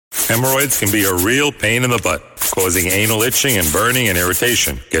Hemorrhoids can be a real pain in the butt, causing anal itching and burning and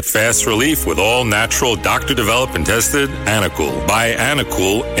irritation. Get fast relief with all natural, doctor-developed and tested Anacool. Buy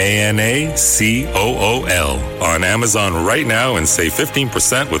Anacool, Anacool, on Amazon right now and save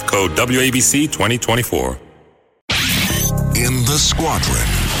 15% with code WABC2024. In the squadron,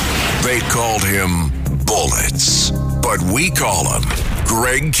 they called him Bullets, but we call him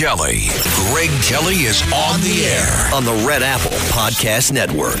Greg Kelly. Greg Kelly is on the air on the Red Apple Podcast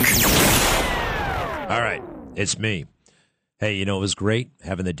Network. All right, it's me. Hey, it was great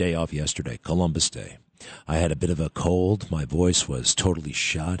having the day off yesterday, Columbus Day. I had a bit of a cold. My voice was totally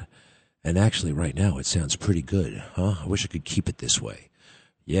shot. And actually, right now, it sounds pretty good, huh? I wish I could keep it this way.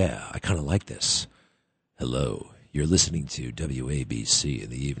 Yeah, I kind of like this. Hello, you're listening to WABC in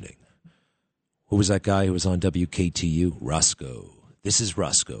the evening. Who was that guy who was on WKTU? Roscoe. This is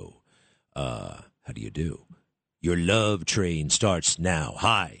Roscoe. How do you do? Your love train starts now.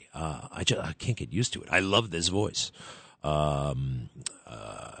 Hi. I can't get used to it. I love this voice.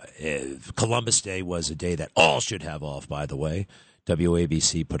 Columbus Day was a day that all should have off, by the way.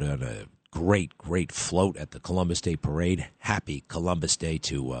 WABC put on a great, great float at the Columbus Day Parade. Happy Columbus Day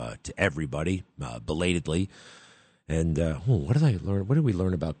to everybody, belatedly. And what did I learn? What did we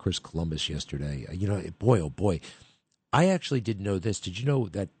learn about Chris Columbus yesterday? Boy, oh boy. I actually didn't know this. Did you know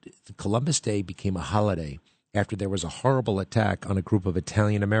that Columbus Day became a holiday after there was a horrible attack on a group of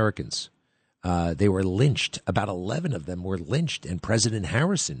Italian Americans? They were lynched. About 11 of them were lynched, and President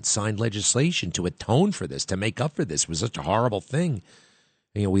Harrison signed legislation to atone for this, to make up for this. It was such a horrible thing.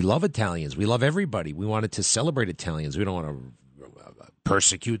 We love Italians. We love everybody. We wanted to celebrate Italians. We don't want to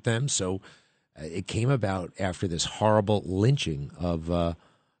persecute them. So it came about after this horrible lynching of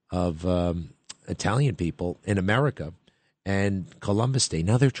Italian people in America. And Columbus Day,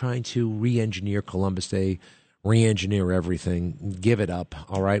 now they're trying to re-engineer Columbus Day, re-engineer everything, give it up.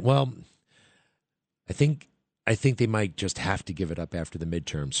 All right. Well, I think they might just have to give it up after the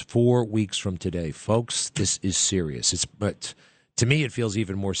midterms. 4 weeks from today, folks. This is serious. But to me, it feels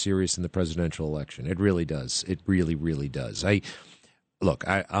even more serious than the presidential election. It really does. It really, really does. I'm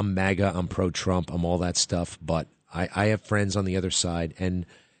MAGA. I'm pro-Trump. I'm all that stuff. But I have friends on the other side, and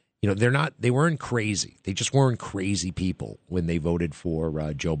they weren't crazy. They just weren't crazy people when they voted for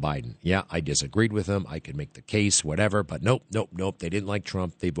Joe Biden. Yeah, I disagreed with them. I could make the case, whatever. But nope. They didn't like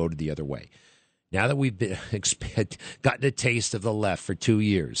Trump. They voted the other way. Now that we've gotten a taste of the left for 2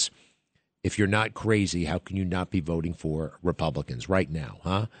 years, if you're not crazy, how can you not be voting for Republicans right now,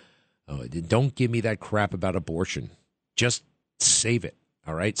 huh? Don't give me that crap about abortion. Just save it,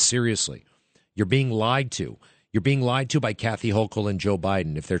 all right? Seriously. You're being lied to. You're being lied to by Kathy Hochul and Joe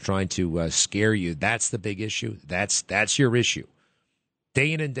Biden. If they're trying to scare you, that's the big issue. That's your issue.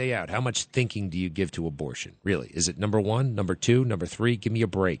 Day in and day out, how much thinking do you give to abortion? Really? Is it number one, number two, number three? Give me a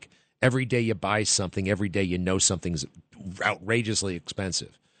break. Every day you buy something, every day you know something's outrageously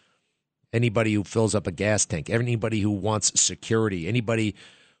expensive. Anybody who fills up a gas tank, anybody who wants security, anybody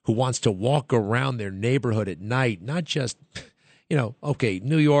who wants to walk around their neighborhood at night, not just... okay,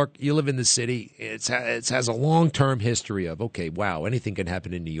 New York, you live in the city. It has a long-term history of, okay, wow, anything can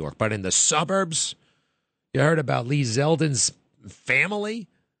happen in New York. But in the suburbs, you heard about Lee Zeldin's family?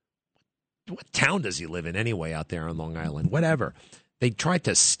 What town does he live in anyway out there on Long Island? Whatever. They tried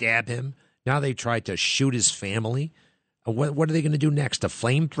to stab him. Now they tried to shoot his family. What are they going to do next? A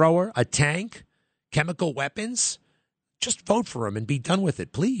flamethrower? A tank? Chemical weapons? Just vote for him and be done with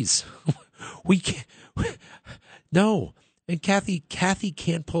it, please. We can't. No. And Kathy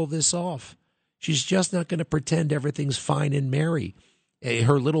can't pull this off. She's just not going to pretend everything's fine and merry.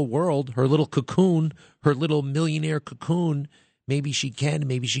 Her little world, her little cocoon, her little millionaire cocoon, maybe she can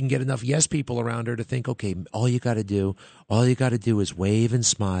get enough yes people around her to think, okay, all you got to do is wave and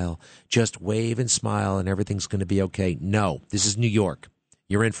smile. Just wave and smile and everything's going to be okay. No, this is New York.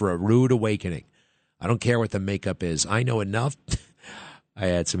 You're in for a rude awakening. I don't care what the makeup is. I know enough. I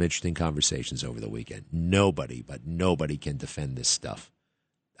had some interesting conversations over the weekend. Nobody can defend this stuff.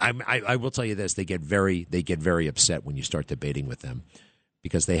 I will tell you this: they get very upset when you start debating with them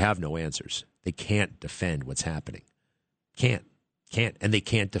because they have no answers. They can't defend what's happening. Can't, and they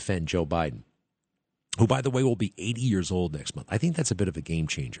can't defend Joe Biden, who, by the way, will be 80 years old next month. I think that's a bit of a game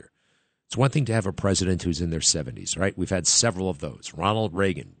changer. It's one thing to have a president who's in their 70s, right? We've had several of those: Ronald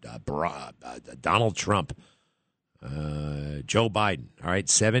Reagan, Donald Trump. Joe Biden, all right,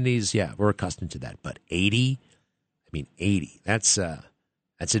 70s, yeah, we're accustomed to that. But 80, 80, that's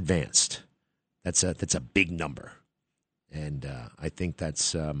advanced. That's a big number. And I think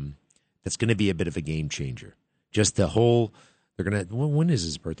that's going to be a bit of a game changer. Just the whole, when is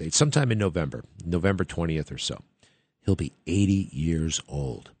his birthday? Sometime in November 20th or so. He'll be 80 years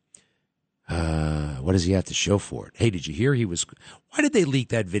old. What does he have to show for it? Hey, did you hear why did they leak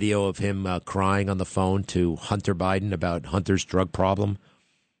that video of him crying on the phone to Hunter Biden about Hunter's drug problem?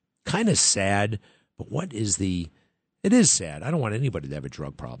 Kind of sad, but it is sad. I don't want anybody to have a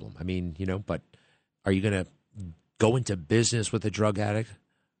drug problem. I mean, but are you going to go into business with a drug addict?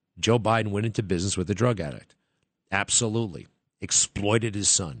 Joe Biden went into business with a drug addict. Absolutely. Exploited his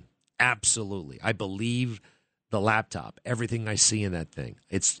son. Absolutely. I believe the laptop, everything I see in that thing.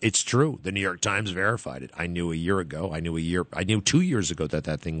 It's true. The New York Times verified it. I knew a year ago. I knew 2 years ago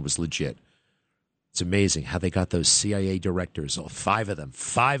that thing was legit. It's amazing how they got those CIA directors, five of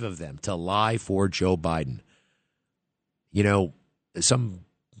them, to lie for Joe Biden.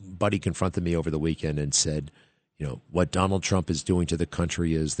 Somebody confronted me over the weekend and said, what Donald Trump is doing to the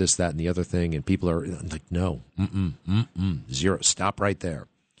country is this, that, and the other thing. And people are like, no, zero. Stop right there.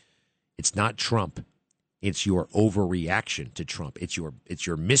 It's not Trump. It's your overreaction to Trump. It's your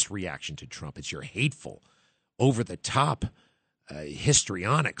misreaction to Trump. It's your hateful, over the top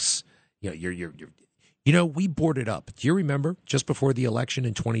histrionics. We boarded up. Do you remember just before the election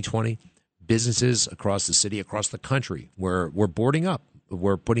in 2020, businesses across the city, across the country, were boarding up.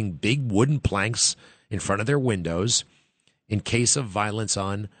 We're putting big wooden planks in front of their windows in case of violence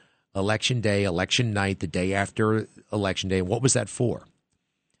on election day, election night, the day after election day. And what was that for?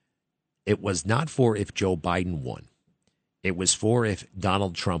 It was not for if Joe Biden won. It was for if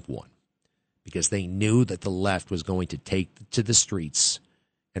Donald Trump won, because they knew that the left was going to take to the streets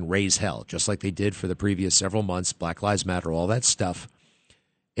and raise hell, just like they did for the previous several months, Black Lives Matter, all that stuff.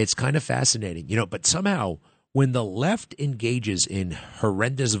 It's kind of fascinating, but somehow when the left engages in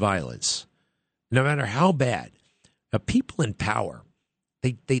horrendous violence, no matter how bad, people in power,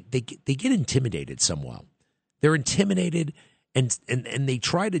 they get intimidated somewhat. They're intimidated. And they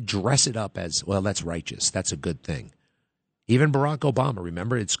try to dress it up as, well, that's righteous. That's a good thing. Even Barack Obama,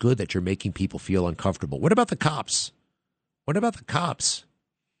 remember, it's good that you're making people feel uncomfortable. What about the cops?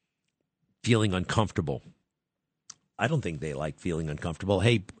 Feeling uncomfortable. I don't think they like feeling uncomfortable.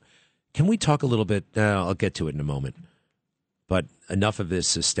 Hey, can we talk a little bit? I'll get to it in a moment. But enough of this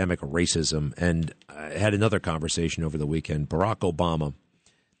systemic racism. And I had another conversation over the weekend. Barack Obama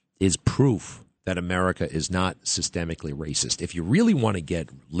is proof that America is not systemically racist. If you really want to get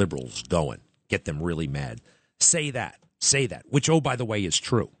liberals going, get them really mad, say that, which, oh, by the way, is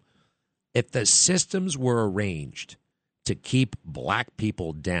true. If the systems were arranged to keep black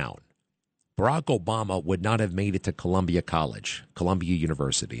people down, Barack Obama would not have made it to Columbia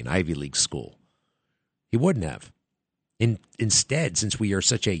University, an Ivy League school. He wouldn't have. Instead, since we are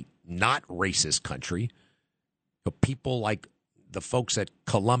such a not racist country, people like the folks at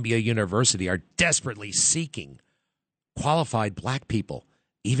Columbia University are desperately seeking qualified black people,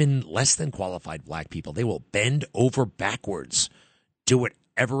 even less than qualified black people. They will bend over backwards, do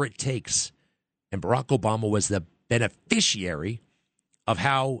whatever it takes. And Barack Obama was the beneficiary of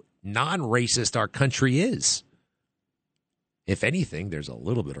how non-racist our country is. If anything, there's a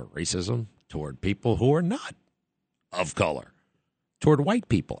little bit of racism toward people who are not of color, toward white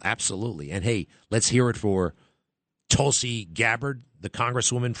people. Absolutely. And hey, let's hear it for Tulsi Gabbard, the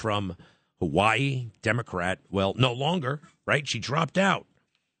congresswoman from Hawaii, Democrat. Well, no longer, right? She dropped out.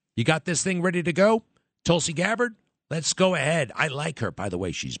 You got this thing ready to go? Tulsi Gabbard, let's go ahead. I like her, by the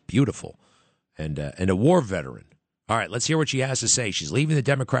way. She's beautiful and a war veteran. All right, let's hear what she has to say. She's leaving the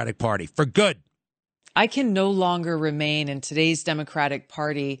Democratic Party for good. I can no longer remain in today's Democratic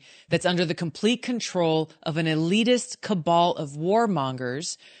Party that's under the complete control of an elitist cabal of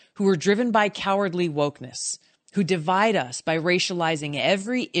warmongers who are driven by cowardly wokeness, who divide us by racializing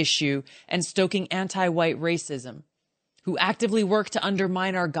every issue and stoking anti-white racism, who actively work to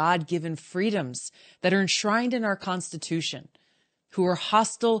undermine our God-given freedoms that are enshrined in our Constitution, who are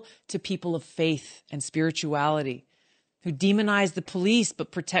hostile to people of faith and spirituality, who demonize the police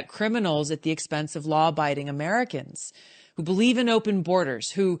but protect criminals at the expense of law-abiding Americans, who believe in open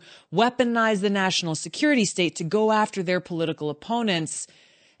borders, who weaponize the national security state to go after their political opponents,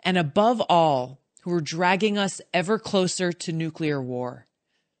 and above all, who are dragging us ever closer to nuclear war.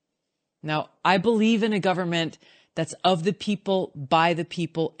 Now, I believe in a government that's of the people, by the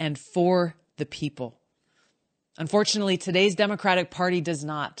people, and for the people. Unfortunately, today's Democratic Party does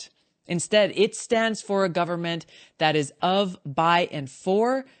not. Instead, it stands for a government that is of, by, and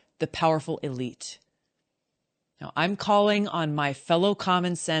for the powerful elite. Now, I'm calling on my fellow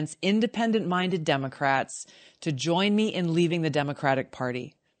common sense, independent-minded Democrats to join me in leaving the Democratic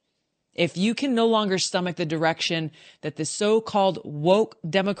Party. If you can no longer stomach the direction that the so-called woke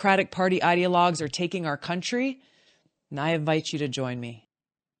Democratic Party ideologues are taking our country, then I invite you to join me.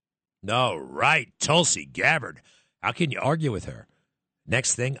 No, right. Tulsi Gabbard. How can you argue with her?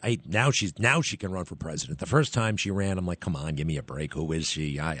 Next thing, now she can run for president. The first time she ran, I'm like, come on, give me a break. Who is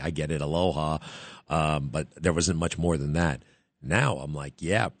she? I get it, aloha, but there wasn't much more than that. Now I'm like,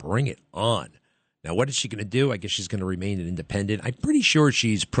 yeah, bring it on. Now, what is she going to do? I guess she's going to remain an independent. I'm pretty sure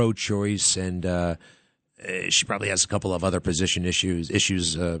she's pro-choice, and she probably has a couple of other positions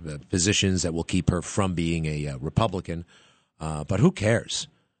that will keep her from being a Republican. But who cares?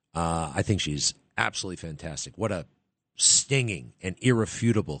 I think she's absolutely fantastic. What a stinging and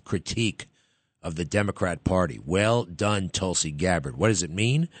irrefutable critique of the Democrat Party. Well done, Tulsi Gabbard. What does it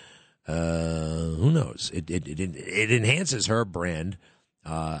mean? Who knows? It enhances her brand.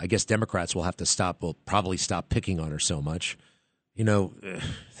 I guess Democrats will probably stop picking on her so much. You know,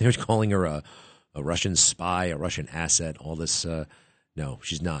 they're calling her a Russian spy, a Russian asset, all this. No,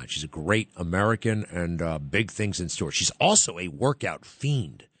 she's not. She's a great American and big things in store. She's also a workout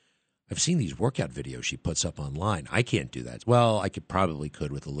fiend. I've seen these workout videos she puts up online. I can't do that. Well, I probably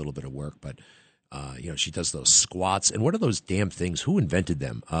could with a little bit of work, but she does those squats. And what are those damn things? Who invented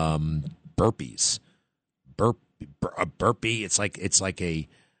them? Burpees. A burpee. It's like a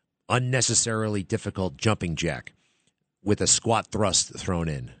unnecessarily difficult jumping jack with a squat thrust thrown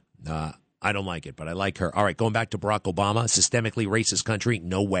in. I don't like it, but I like her. All right, going back to Barack Obama, systemically racist country?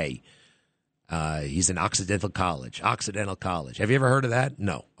 No way. He's an Occidental College. Have you ever heard of that?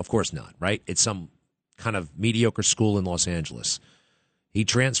 No, of course not, right? It's some kind of mediocre school in Los Angeles. He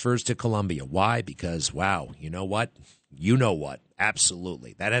transfers to Columbia. Why? Because, wow, you know what? You know what?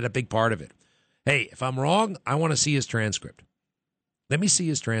 Absolutely. That had a big part of it. Hey, if I'm wrong, I want to see his transcript. Let me see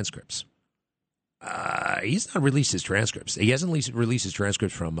his transcripts. He's not released his transcripts. He hasn't released his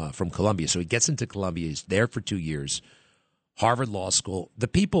transcripts from Columbia. So he gets into Columbia. He's there for 2 years. Harvard Law School. The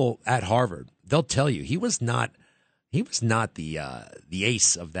people at Harvard, they'll tell you he was not the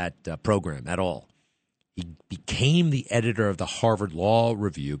ace of that program at all. He became the editor of the Harvard Law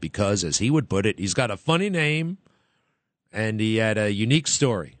Review because, as he would put it, he's got a funny name and he had a unique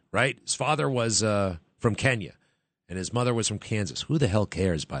story. Right? His father was from Kenya and his mother was from Kansas. Who the hell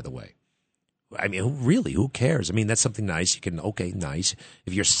cares, by the way? I mean, who cares? I mean, that's something nice. You can, okay, nice.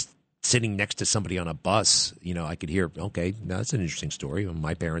 If you're sitting next to somebody on a bus, I could hear, okay, that's an interesting story.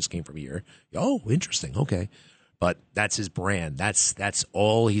 My parents came from here. Oh, interesting. Okay. But that's his brand. That's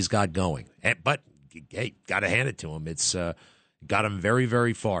all he's got going. But, hey, got to hand it to him. It's got him very,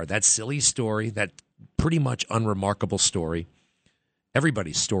 very far. That silly story, that pretty much unremarkable story.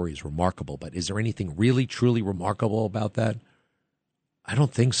 Everybody's story is remarkable, but is there anything really, truly remarkable about that? I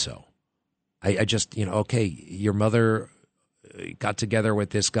don't think so. I just, okay, your mother got together with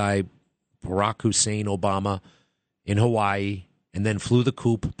this guy, Barack Hussein Obama, in Hawaii, and then flew the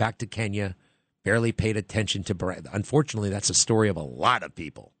coop back to Kenya, barely paid attention to Barack. Unfortunately, that's a story of a lot of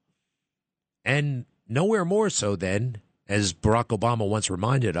people. And nowhere more so than, as Barack Obama once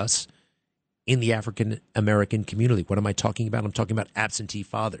reminded us, in the African-American community. What am I talking about? I'm talking about absentee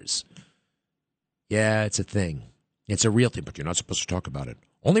fathers. Yeah, it's a thing. It's a real thing, but you're not supposed to talk about it.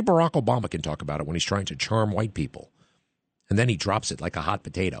 Only Barack Obama can talk about it when he's trying to charm white people. And then he drops it like a hot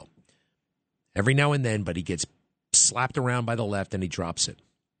potato. Every now and then, but he gets slapped around by the left and he drops it.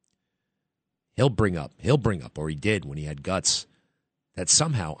 He'll bring up, or he did when he had guts, that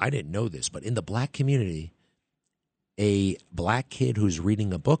somehow, I didn't know this, but in the black community, a black kid who's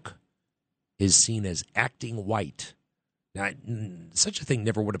reading a book is seen as acting white. Now, such a thing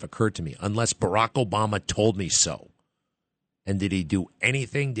never would have occurred to me unless Barack Obama told me so. And did he do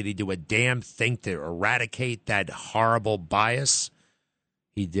anything? Did he do a damn thing to eradicate that horrible bias?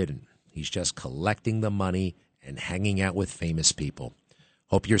 He didn't. He's just collecting the money and hanging out with famous people.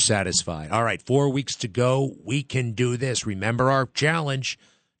 Hope you're satisfied. All right, 4 weeks to go. We can do this. Remember our challenge.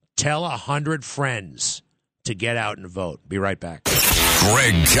 Tell 100 friends to get out and vote. Be right back.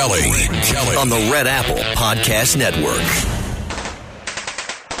 Greg Kelly on the Red Apple Podcast Network.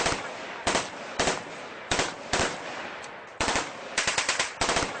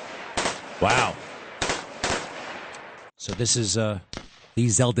 Wow. So this is Lee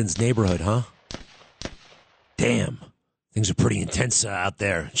Zeldin's neighborhood, huh? Damn. Things are pretty intense out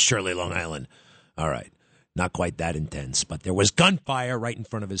there in Shirley, Long Island. All right. Not quite that intense, but there was gunfire right in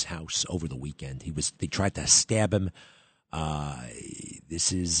front of his house over the weekend. They tried to stab him.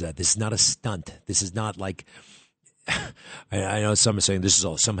 This is not a stunt. This is not like I know some are saying this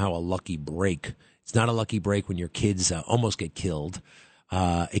is somehow a lucky break. It's not a lucky break when your kids almost get killed.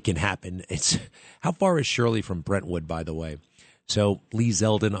 It can happen. How far is Shirley from Brentwood, by the way? So, Lee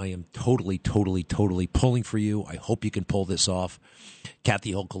Zeldin, I am totally pulling for you. I hope you can pull this off.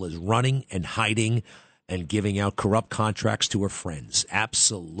 Kathy Hochul is running and hiding and giving out corrupt contracts to her friends.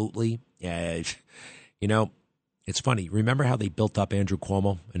 Absolutely. It's funny. Remember how they built up Andrew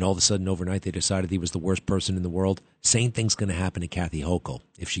Cuomo, and all of a sudden overnight they decided he was the worst person in the world? Same thing's going to happen to Kathy Hochul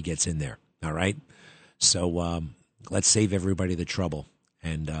if she gets in there. All right. So let's save everybody the trouble,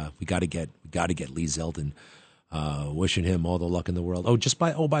 and we got to get Lee Zeldin. Wishing him all the luck in the world.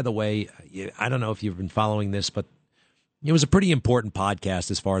 By the way, I don't know if you've been following this, but it was a pretty important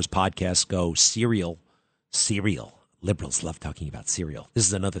podcast as far as podcasts go. Cereal. Liberals love talking about cereal. This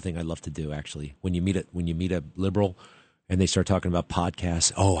is another thing I love to do, actually. When you meet a liberal and they start talking about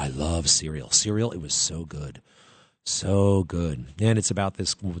podcasts, oh, I love cereal. Cereal, it was so good. So good. And it's about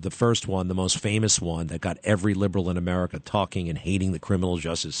the first one, the most famous one that got every liberal in America talking and hating the criminal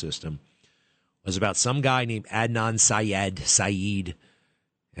justice system. Was about some guy named Adnan Syed.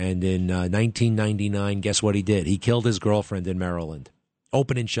 And in 1999, guess what he did? He killed his girlfriend in Maryland.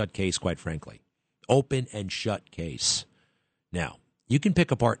 Open and shut case, quite frankly. Open and shut case. Now, you can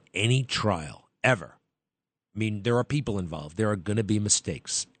pick apart any trial ever. I mean, there are people involved. There are going to be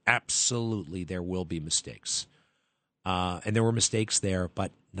mistakes. Absolutely, there will be mistakes. And there were mistakes there,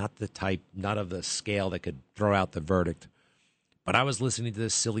 but not of the scale that could throw out the verdict. But I was listening to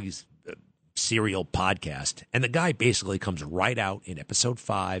this silly serial podcast, and the guy basically comes right out in episode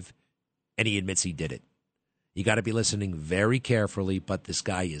 5, and he admits he did it. You got to be listening very carefully, but this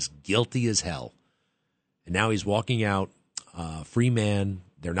guy is guilty as hell. And now he's walking out, free man.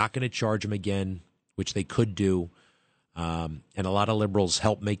 They're not going to charge him again, which they could do. And a lot of liberals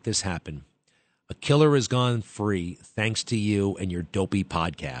helped make this happen. A killer has gone free thanks to you and your dopey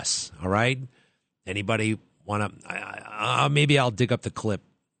podcasts. All right? Anybody want to? Maybe I'll dig up the clip.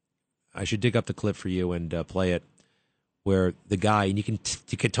 I should dig up the clip for you and play it, where the guy, and you can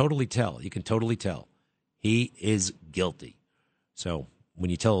totally tell. You can totally tell he is guilty. So when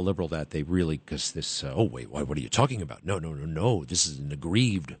you tell a liberal that, they really, because this, what are you talking about? No. This is an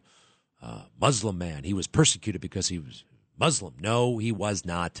aggrieved Muslim man. He was persecuted because he was Muslim. No, he was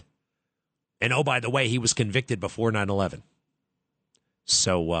not. And by the way, he was convicted before 9/11.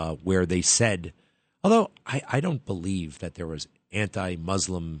 So where they said, although I don't believe that there was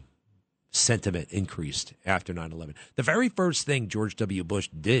anti-Muslim sentiment increased after 9/11. The very first thing George W. Bush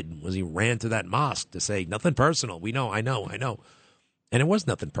did was he ran to that mosque to say, nothing personal. I know. And it was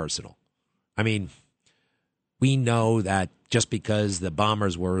nothing personal. I mean, we know that just because the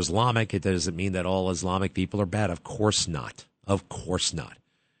bombers were Islamic, it doesn't mean that all Islamic people are bad. Of course not. Of course not.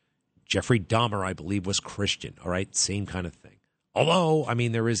 Jeffrey Dahmer, I believe, was Christian. All right. Same kind of thing. Although, I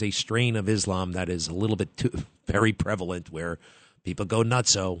mean, there is a strain of Islam that is a little bit too very prevalent where people go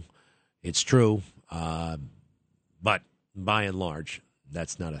nutso. It's true. But by and large,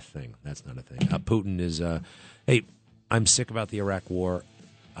 that's not a thing. Putin is, hey, I'm sick about the Iraq war.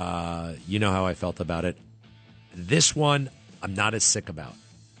 You know how I felt about it. This one, I'm not as sick about.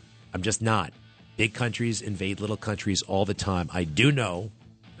 I'm just not. Big countries invade little countries all the time. I do know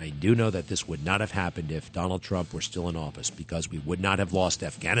that this would not have happened if Donald Trump were still in office, because we would not have lost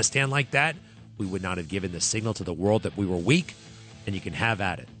Afghanistan like that. We would not have given the signal to the world that we were weak, and you can have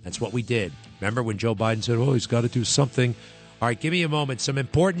at it. That's what we did. Remember when Joe Biden said, he's got to do something? All right, give me a moment. Some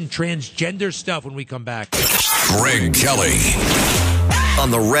important transgender stuff when we come back. Greg Kelly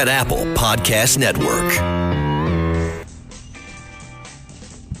on the Red Apple Podcast Network.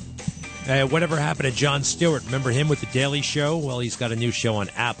 Whatever happened to Jon Stewart? Remember him with The Daily Show? Well, he's got a new show on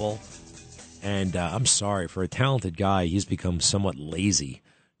Apple. And I'm sorry, for a talented guy, he's become somewhat lazy.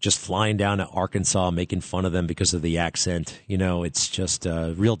 Just flying down to Arkansas, making fun of them because of the accent. You know, it's just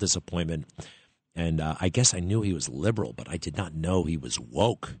a real disappointment. And I guess I knew he was liberal, but I did not know he was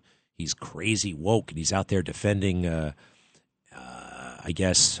woke. He's crazy woke, and he's out there defending, I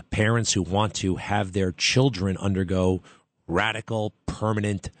guess, parents who want to have their children undergo radical,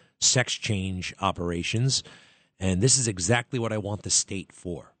 permanent sex change operations. And this is exactly what I want the state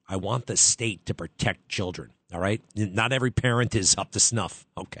for. I want the state to protect children, all right? Not every parent is up to snuff,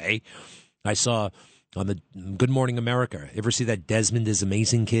 okay? I saw on the Good Morning America, ever see that Desmond is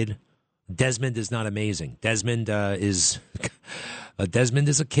Amazing kid? Desmond is not amazing. Desmond is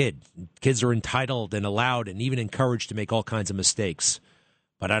a kid. Kids are entitled and allowed and even encouraged to make all kinds of mistakes.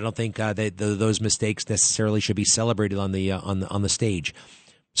 But I don't think those mistakes necessarily should be celebrated on the stage.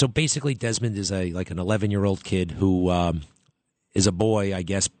 So basically, Desmond is like an 11-year-old kid who is a boy, I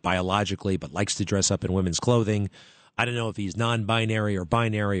guess, biologically, but likes to dress up in women's clothing. I don't know if he's non-binary or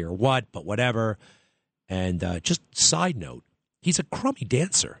binary or what, but whatever. And just side note, he's a crummy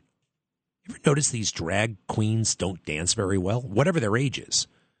dancer. You ever notice these drag queens don't dance very well, whatever their age is?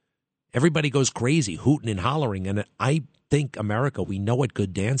 Everybody goes crazy, hooting and hollering, and I think America, we know what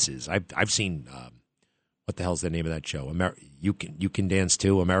good dance is. I've seen what the hell's the name of that show? You can dance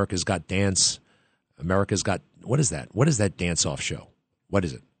too. America's Got Dance. America's Got What is that? What is that dance-off show? What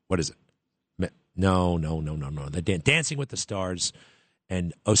is it? No. The Dancing with the Stars.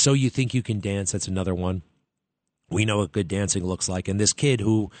 And Oh, So You Think You Can Dance. That's another one. We know what good dancing looks like. And this kid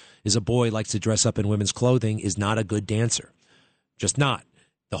who is a boy, likes to dress up in women's clothing, is not a good dancer. Just not.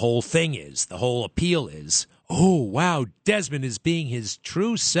 The whole appeal is, oh, wow, Desmond is being his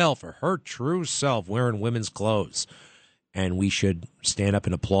true self or her true self wearing women's clothes. And we should stand up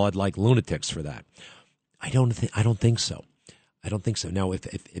and applaud like lunatics for that. I don't think so. Now,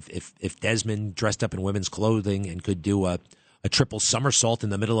 if Desmond dressed up in women's clothing and could do a triple somersault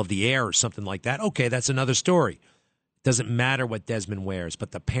in the middle of the air or something like that, okay, that's another story. Doesn't matter what Desmond wears.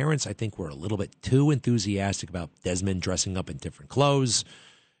 But the parents, I think, were a little bit too enthusiastic about Desmond dressing up in different clothes.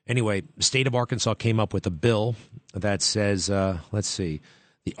 Anyway, the state of Arkansas came up with a bill that says, let's see,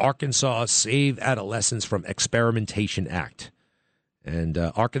 the Arkansas Save Adolescents from Experimentation Act. And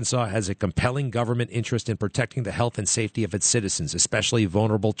Arkansas has a compelling government interest in protecting the health and safety of its citizens, especially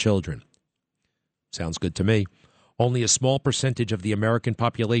vulnerable children. Sounds good to me. Only a small percentage of the American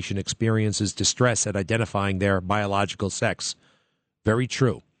population experiences distress at identifying their biological sex. Very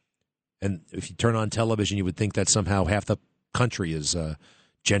true. And if you turn on television, you would think that somehow half the country is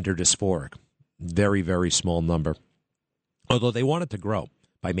gender dysphoric. Very, very small number. Although they want it to grow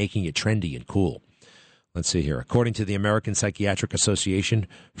by making it trendy and cool. Let's see here. According to the American Psychiatric Association,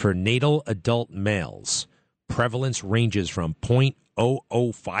 for natal adult males, prevalence ranges from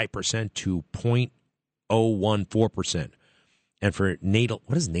 0.005% to 0.014%. And for natal,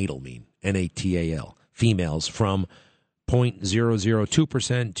 what does natal mean? Natal. Females from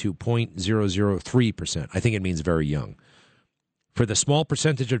 0.002% to 0.003%. I think it means very young. For the small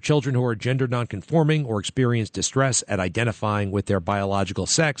percentage of children who are gender nonconforming or experience distress at identifying with their biological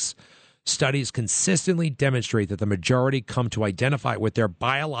sex, studies consistently demonstrate that the majority come to identify with their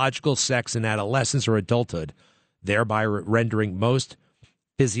biological sex in adolescence or adulthood, thereby rendering most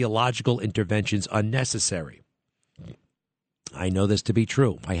physiological interventions unnecessary. I know this to be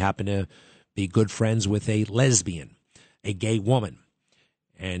true. I happen to be good friends with a lesbian, a gay woman.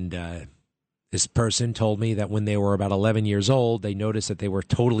 And this person told me that when they were about 11 years old, they noticed that they were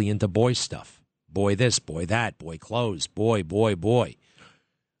totally into boy stuff. Boy this, boy that, boy clothes, boy.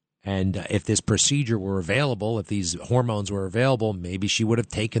 And if this procedure were available, if these hormones were available, maybe she would have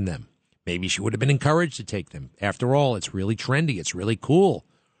taken them. Maybe she would have been encouraged to take them. After all, it's really trendy. It's really cool.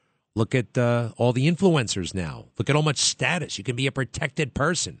 Look at all the influencers now. Look at how much status. You can be a protected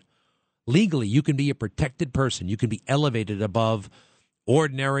person. Legally, you can be a protected person. You can be elevated above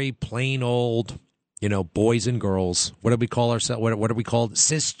ordinary, plain old, boys and girls. What do we call ourselves? What are we called?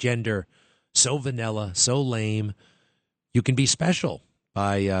 Cisgender. So vanilla, so lame. You can be special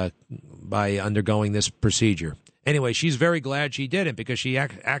by undergoing this procedure. Anyway, she's very glad she did it because she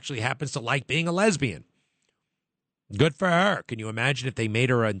actually happens to like being a lesbian. Good for her. Can you imagine if they made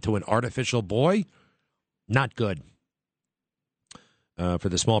her into an artificial boy? Not good. For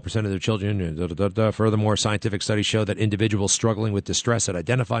the small percentage of children. Furthermore, scientific studies show that individuals struggling with distress at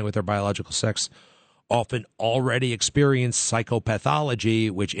identifying with their biological sex often already experience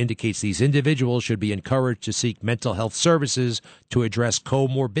psychopathology, which indicates these individuals should be encouraged to seek mental health services to address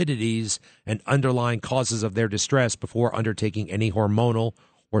comorbidities and underlying causes of their distress before undertaking any hormonal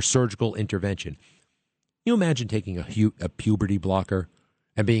or surgical intervention. Can you imagine taking a puberty blocker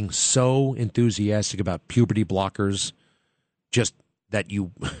and being so enthusiastic about puberty blockers, just that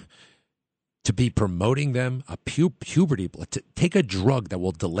you to be promoting them, to take a drug that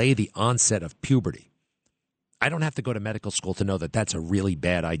will delay the onset of puberty. I don't have to go to medical school to know that that's a really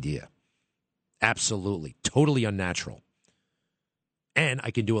bad idea. Absolutely. Totally unnatural. And I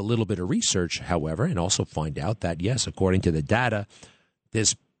can do a little bit of research, however, and also find out that, yes, according to the data,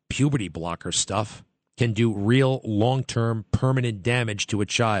 this puberty blocker stuff can do real long-term permanent damage to a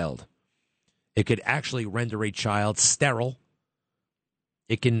child. It could actually render a child sterile.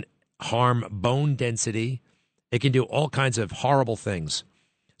 It can harm bone density. It can do all kinds of horrible things.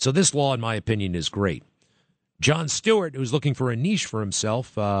 So this law, in my opinion, is great. Jon Stewart, who's looking for a niche for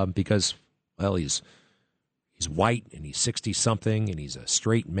himself because, well, he's white and he's 60-something and he's a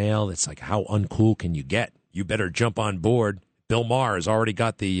straight male. It's like, how uncool can you get? You better jump on board. Bill Maher has already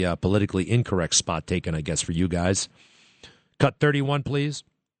got the politically incorrect spot taken, I guess, for you guys. Cut 31, please.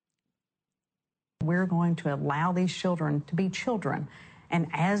 We're going to allow these children to be children. And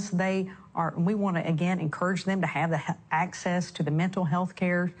as they are, we want to, again, encourage them to have the access to the mental health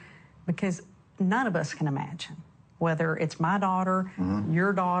care, because none of us can imagine, whether it's my daughter,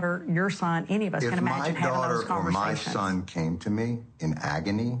 your daughter, your son, any of us can imagine having those conversations. If my daughter or my son came to me in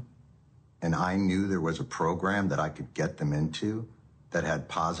agony and I knew there was a program that I could get them into that had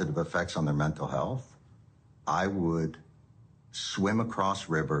positive effects on their mental health, I would swim across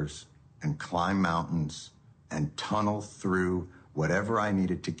rivers and climb mountains and tunnel through whatever I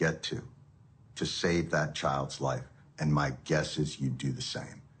needed to get to save that child's life. And my guess is you'd do the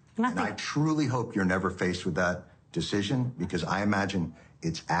same. And I truly hope you're never faced with that decision, because I imagine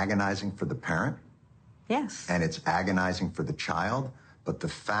it's agonizing for the parent. Yes. And it's agonizing for the child. But the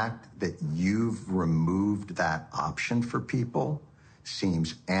fact that you've removed that option for people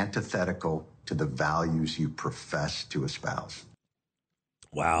seems antithetical to the values you profess to espouse.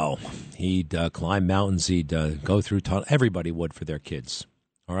 Wow. He'd climb mountains. He'd go through tunnels. Everybody would for their kids.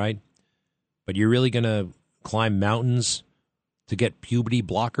 All right? But you're really going to climb mountains to get puberty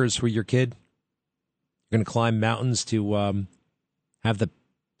blockers for your kid? You're going to climb mountains to have the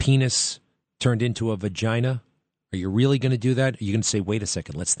penis turned into a vagina? Are you really going to do that? Are you going to say, wait a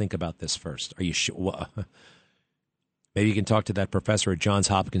second, let's think about this first? Are you sure? Maybe you can talk to that professor at Johns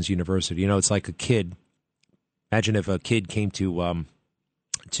Hopkins University. You know, it's like a kid. Imagine if a kid came to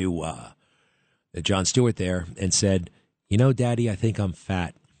Jon Stewart there and said, you know, Daddy, I think I'm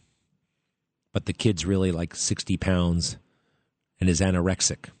fat. But the kid's really like 60 pounds and is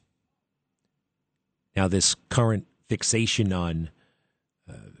anorexic. Now, this current fixation on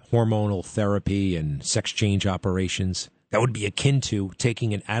hormonal therapy and sex change operations, that would be akin to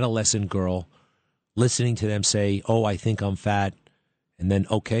taking an adolescent girl, listening to them say, oh, I think I'm fat, and then,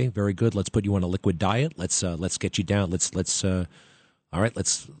 okay, very good, let's put you on a liquid diet, let's get you down, let's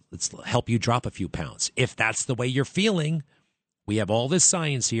help you drop a few pounds. If that's the way you're feeling, we have all this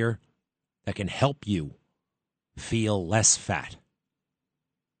science here that can help you feel less fat.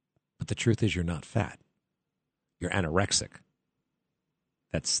 But the truth is, you're not fat. You're anorexic.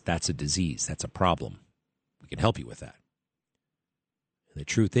 That's a disease. That's a problem. We can help you with that. And the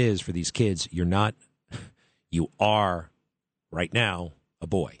truth is, for these kids, you are right now a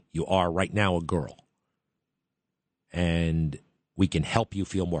boy. You are right now a girl. And we can help you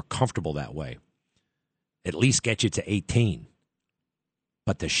feel more comfortable that way. At least get you to 18.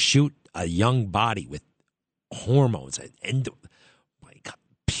 But to shoot a young body with hormones and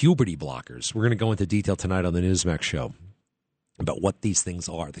puberty blockers. We're going to go into detail tonight on the Newsmax show about what these things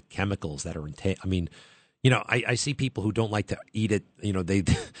are, the chemicals that are in. I mean, you know, I see people who don't like to eat it. You know, they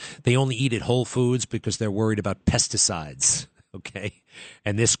only eat at Whole Foods because they're worried about pesticides. Okay,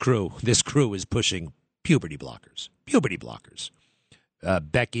 and this crew is pushing puberty blockers. Puberty blockers.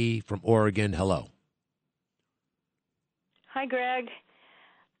 Becky from Oregon. Hello. Hi, Greg.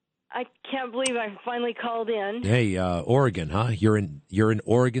 I can't believe I finally called in. Hey, Oregon, huh? You're in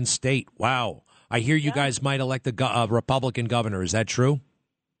Oregon State. Wow. I hear you guys might elect a Republican governor. Is that true?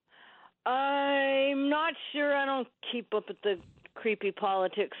 I'm not sure. I don't keep up with the creepy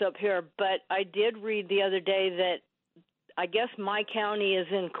politics up here, but I did read the other day that I guess my county is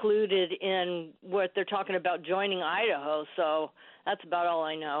included in what they're talking about joining Idaho, so that's about all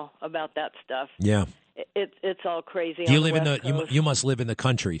I know about that stuff. Yeah. It's all crazy. Do you live in the you must live in the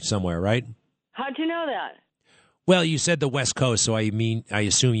country somewhere, right? How'd you know that? Well, you said the West Coast, so I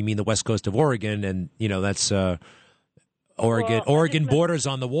assume you mean the West Coast of Oregon, and you know that's Oregon. Well, Oregon borders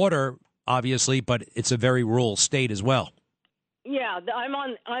on the water, obviously, but it's a very rural state as well. Yeah,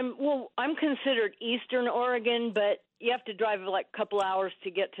 I'm considered Eastern Oregon, but you have to drive like a couple hours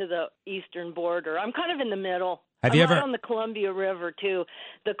to get to the eastern border. I'm kind of in the middle. Have you ever right on the Columbia River too?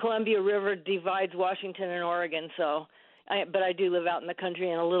 The Columbia River divides Washington and Oregon, but I do live out in the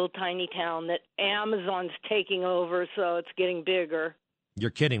country in a little tiny town that Amazon's taking over, so it's getting bigger. You're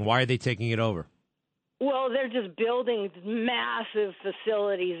kidding. Why are they taking it over? Well, they're just building massive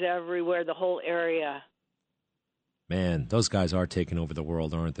facilities everywhere, the whole area. Man, those guys are taking over the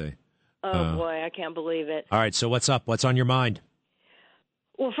world, aren't they? Oh, boy, I can't believe it. All right, so what's up? What's on your mind?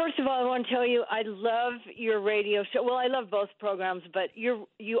 Well, first of all, I want to tell you I love your radio show. Well, I love both programs, but you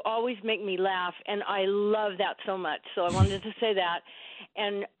always make me laugh, and I love that so much. So I wanted to say that.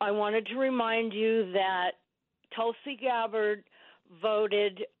 And I wanted to remind you that Tulsi Gabbard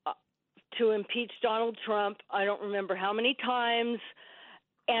voted to impeach Donald Trump, I don't remember how many times,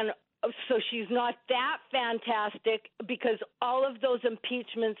 and so she's not that fantastic because all of those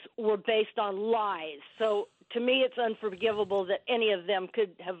impeachments were based on lies. So to me, it's unforgivable that any of them could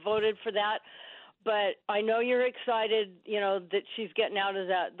have voted for that. But I know you're excited, you know, that she's getting out of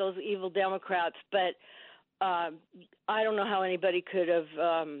those evil Democrats. But I don't know how anybody could have.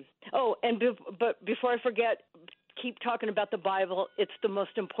 But before I forget, keep talking about the Bible. It's the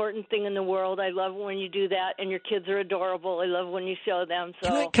most important thing in the world. I love when you do that, and your kids are adorable. I love when you show them.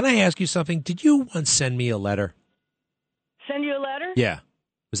 So can I ask you something? Did you once send me a letter? Send you a letter? Yeah.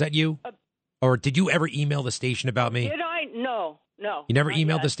 Was that you? Or did you ever email the station about me? Did I? No. You never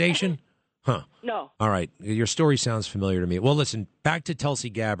emailed the station? Huh. No. All right. Your story sounds familiar to me. Well, listen, back to Tulsi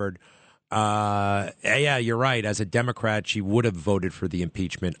Gabbard. Yeah, you're right. As a Democrat, she would have voted for the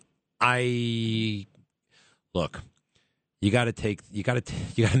impeachment. Look, you got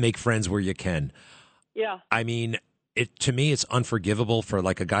to make friends where you can. Yeah. I mean, to me, it's unforgivable for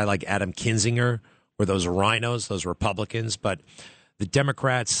like a guy like Adam Kinzinger or those rhinos, those Republicans. But the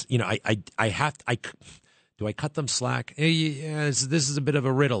Democrats, do I cut them slack? Yes, this is a bit of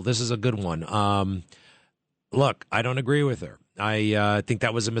a riddle. This is a good one. Look, I don't agree with her. I think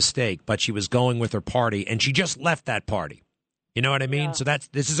that was a mistake, but she was going with her party, and she just left that party. You know what I mean? Yeah. So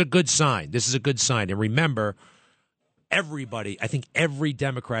this is a good sign. This is a good sign. And remember, I think every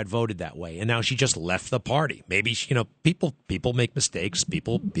Democrat voted that way, and now she just left the party. Maybe people make mistakes.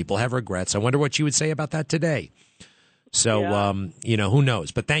 People have regrets. I wonder what she would say about that today. So who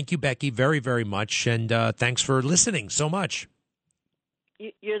knows? But thank you, Becky, very, very much, and thanks for listening so much.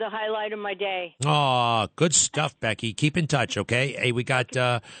 You're the highlight of my day. Oh, good stuff, Becky. Keep in touch, okay? Hey, we got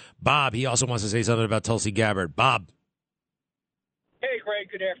Bob. He also wants to say something about Tulsi Gabbard. Bob. Hey, Greg.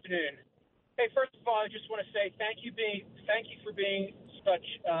 Good afternoon. Hey, first of all, I just want to say thank you for being such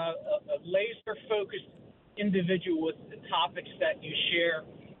a laser-focused individual with the topics that you share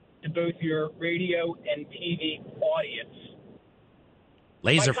to both your radio and TV audience.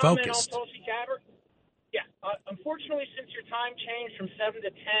 Laser-focused. My comment on Tulsi Gabbard, unfortunately, since your time changed from 7 to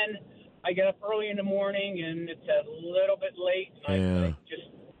 10, I get up early in the morning, and it's a little bit late. Yeah.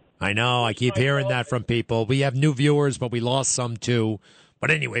 I know. I keep hearing that from people. We have new viewers, but we lost some, too. But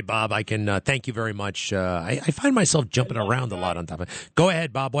anyway, Bob, I can thank you very much. I find myself jumping around a lot on top of it. Go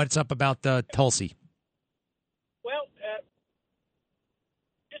ahead, Bob. What's up about Tulsi? Well,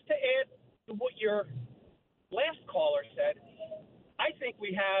 just to add to what your last caller said, I think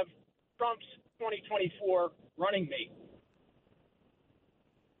we have Trump's 2024 running mate.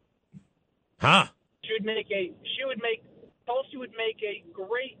 Huh? Tulsi would make a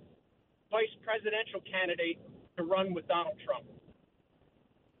great vice presidential candidate to run with Donald Trump.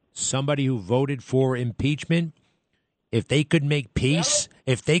 Somebody who voted for impeachment, if they could make peace,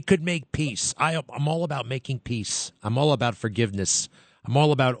 I'm all about making peace. I'm all about forgiveness. I'm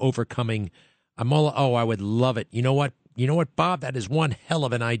all about overcoming. I would love it. You know what, Bob? That is one hell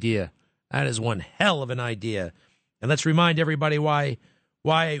of an idea. And let's remind everybody why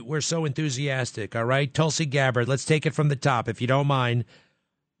we're so enthusiastic, all right? Tulsi Gabbard, let's take it from the top, if you don't mind,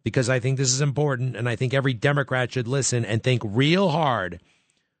 because I think this is important, and I think every Democrat should listen and think real hard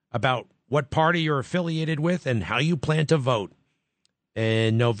about what party you're affiliated with and how you plan to vote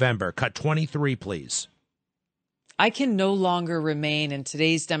in November. Cut 23, please. I can no longer remain in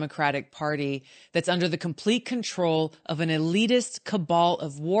today's Democratic Party that's under the complete control of an elitist cabal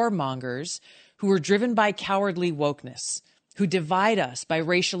of warmongers who are driven by cowardly wokeness, who divide us by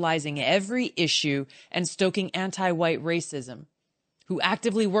racializing every issue and stoking anti-white racism, who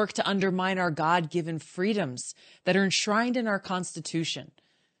actively work to undermine our God-given freedoms that are enshrined in our Constitution,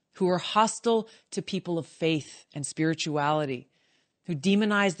 who are hostile to people of faith and spirituality, who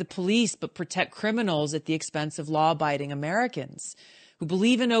demonize the police but protect criminals at the expense of law-abiding Americans, who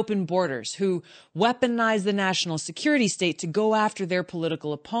believe in open borders, who weaponize the national security state to go after their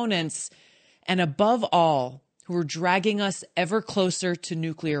political opponents, and above all, who are dragging us ever closer to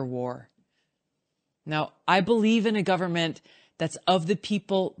nuclear war. Now, I believe in a government that's of the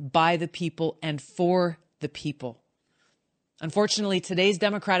people, by the people, and for the people. Unfortunately, today's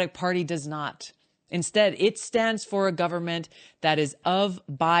Democratic Party does not. Instead, it stands for a government that is of,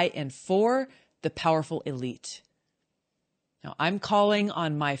 by, and for the powerful elite. Now, I'm calling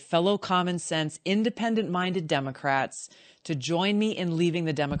on my fellow common sense, independent-minded Democrats to join me in leaving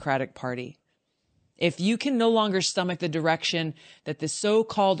the Democratic Party. If you can no longer stomach the direction that the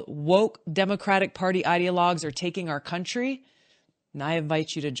so-called woke Democratic Party ideologues are taking our country, then I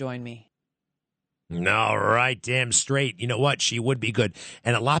invite you to join me. All right, damn straight. You know what? She would be good.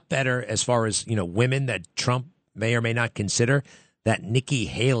 And a lot better as far as, women that Trump may or may not consider, that Nikki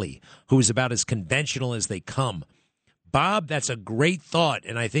Haley, who's about as conventional as they come. Bob, that's a great thought,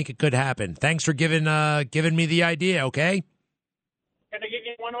 and I think it could happen. Thanks for giving me the idea, okay? Can I give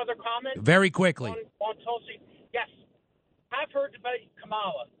you one other comment? Very quickly. On Tulsi. Yes. I've heard about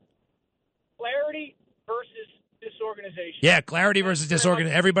Kamala. Clarity versus disorganization. Yeah, clarity versus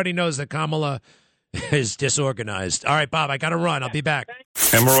disorganization. Everybody knows that Kamala is disorganized. All right, Bob, I got to run. I'll be back.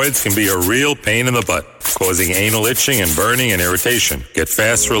 Hemorrhoids can be a real pain in the butt, causing anal itching and burning and irritation. Get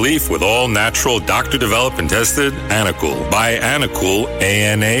fast relief with all natural, doctor-developed and tested Anacool. Buy Anacool,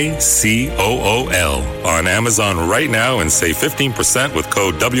 ANACOOL, on Amazon right now and save 15% with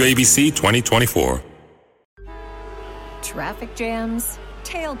code WABC2024. Traffic jams,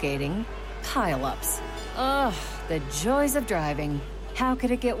 tailgating, Pile-ups. Ugh, the joys of driving. How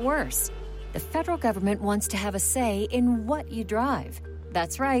could it get worse? The federal government wants to have a say in what you drive.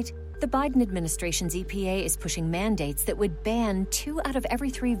 That's right. The Biden administration's EPA is pushing mandates that would ban 2 out of every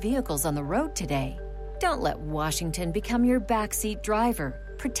 3 vehicles on the road today. Don't let Washington become your backseat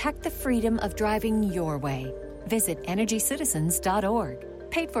driver. Protect the freedom of driving your way. Visit EnergyCitizens.org.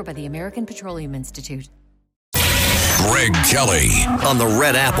 Paid for by the American Petroleum Institute. Greg Kelly on the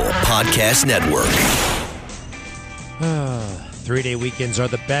Red Apple Podcast Network. 3-day weekends are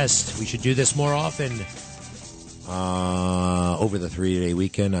the best. We should do this more often. Over the 3-day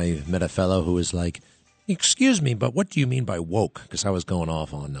weekend, I met a fellow who was like, excuse me, but what do you mean by woke? Because I was going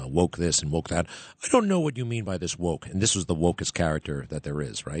off on woke this and woke that. I don't know what you mean by this woke. And this was the wokest character that there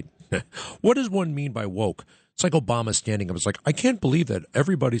is, right? What does one mean by woke? It's like Obama standing up. It's like, I can't believe that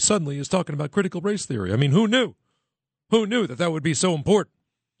everybody suddenly is talking about critical race theory. I mean, who knew? Who knew that would be so important?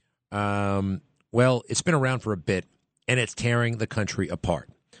 Well, it's been around for a bit, and it's tearing the country apart.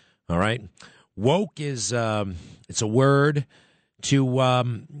 All right? Woke is it's a word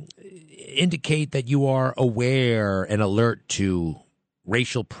to indicate that you are aware and alert to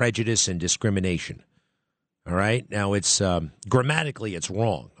racial prejudice and discrimination. All right? Now, it's grammatically, it's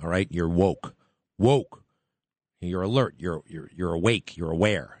wrong. All right? You're woke. Woke. You're alert. You're awake. You're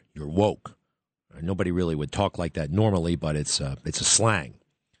aware. You're woke. Nobody really would talk like that normally, but it's a slang.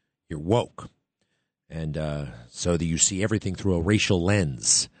 You're woke. And so that you see everything through a racial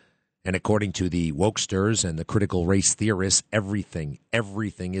lens. And according to the wokesters and the critical race theorists, everything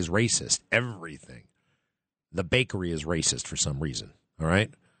is racist. Everything. The bakery is racist for some reason. All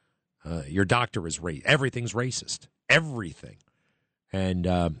right? Your doctor is racist. Everything's racist. Everything. And,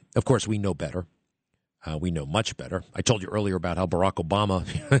 of course, we know better. We know much better. I told you earlier about how Barack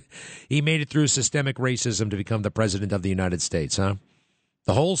Obama, he made it through systemic racism to become the president of the United States, huh?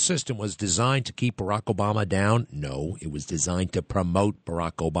 The whole system was designed to keep Barack Obama down? No, it was designed to promote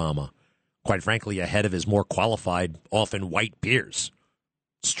Barack Obama, quite frankly, ahead of his more qualified, often white peers.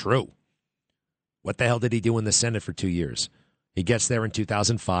 It's true. What the hell did he do in the Senate for 2 years? He gets there in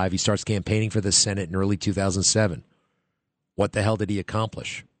 2005. He starts campaigning for the Senate in early 2007. What the hell did he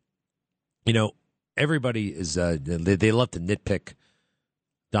accomplish? You know, everybody is, they love to nitpick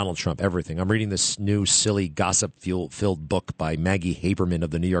Donald Trump, everything. I'm reading this new silly gossip-filled book by Maggie Haberman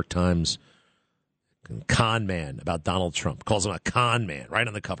of the New York Times, Con Man, about Donald Trump. Calls him a con man, right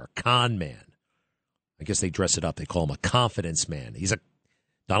on the cover, con man. I guess they dress it up. They call him a confidence man.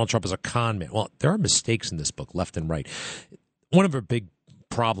 Donald Trump is a con man. Well, there are mistakes in this book, left and right. One of our big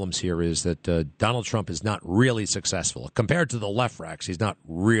problems here is that Donald Trump is not really successful. Compared to the left racks, he's not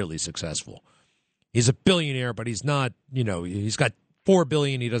really successful. He's a billionaire, but he's not, he's got $4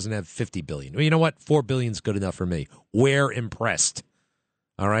 billion. He doesn't have $50 billion. Well, you know what? $4 billion is good enough for me. We're impressed.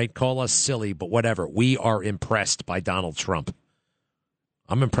 All right? Call us silly, but whatever. We are impressed by Donald Trump.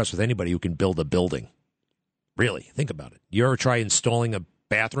 I'm impressed with anybody who can build a building. Really, think about it. You ever try installing a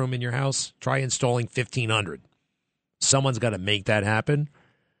bathroom in your house? Try installing 1,500. Someone's got to make that happen.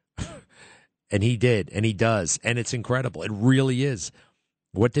 And he did, and he does, and it's incredible. It really is.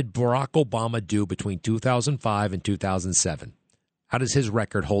 What did Barack Obama do between 2005 and 2007? How does his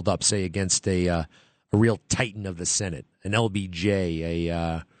record hold up, say, against a real titan of the Senate, an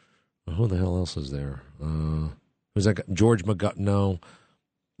LBJ, who the hell else is there? Who's that? George McGovern? No.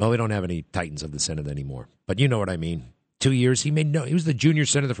 Well, we don't have any titans of the Senate anymore. But you know what I mean. 2 years, he was the junior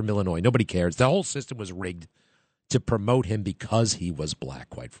senator from Illinois. Nobody cares. The whole system was rigged to promote him because he was black,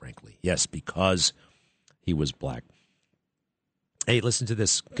 quite frankly. Yes, because he was black. Hey, listen to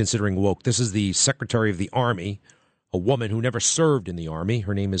this, considering woke. This is the Secretary of the Army, a woman who never served in the Army.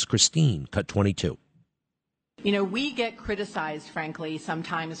 Her name is Christine, cut 22. We get criticized, frankly,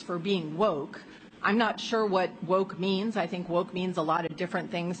 sometimes for being woke. I'm not sure what woke means. I think woke means a lot of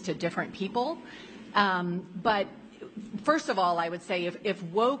different things to different people. But first of all, I would say if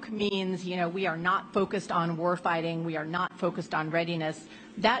woke means, we are not focused on war fighting, we are not focused on readiness,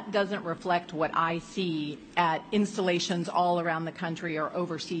 that doesn't reflect what I see at installations all around the country or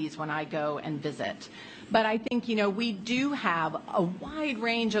overseas when I go and visit. But I think, we do have a wide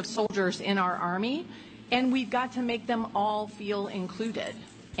range of soldiers in our Army, and we've got to make them all feel included.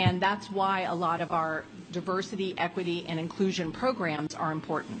 And that's why a lot of our diversity, equity, and inclusion programs are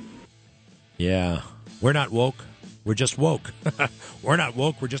important. Yeah, we're not woke. We're just woke. We're not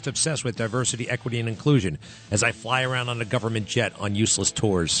woke. We're just obsessed with diversity, equity, and inclusion. As I fly around on a government jet on useless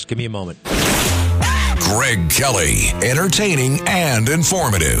tours. Give me a moment. Greg Kelly, entertaining and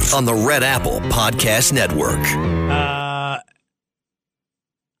informative. On the Red Apple Podcast Network.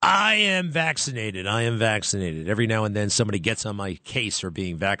 I I am vaccinated. Every now and then somebody gets on my case for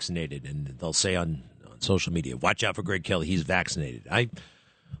being vaccinated, and they'll say on social media, watch out for Greg Kelly, he's vaccinated.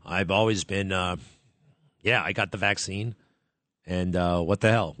 I've always been, I got the vaccine, and what the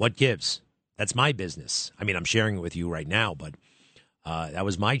hell? What gives? That's my business. I mean, I'm sharing it with you right now, but that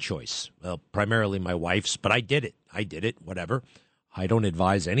was my choice. Well, primarily my wife's, but I did it, whatever. I don't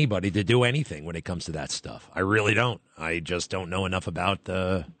advise anybody to do anything when it comes to that stuff. I really don't. I just don't know enough about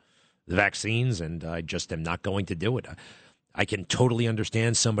the vaccines, and I just am not going to do it. I can totally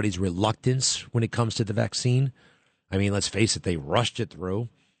understand somebody's reluctance when it comes to the vaccine. I mean, let's face it, they rushed it through. I'm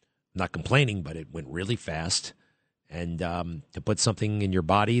not complaining, but it went really fast. And to put something in your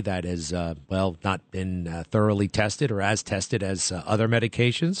body that has, not been thoroughly tested or as tested as other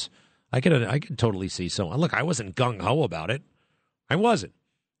medications, I could totally see. So, look, I wasn't gung-ho about it. I wasn't.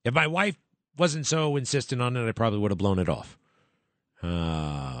 If my wife wasn't so insistent on it, I probably would have blown it off.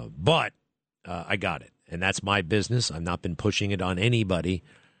 But I got it, and that's my business. I've not been pushing it on anybody.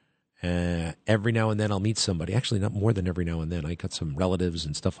 Every now and then I'll meet somebody. Actually, not more than every now and then. I got some relatives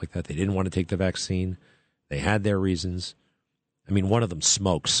and stuff like that. They didn't want to take the vaccine. They had their reasons. I mean, one of them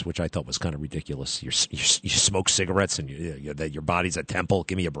smokes, which I thought was kind of ridiculous. You smoke cigarettes and your body's a temple.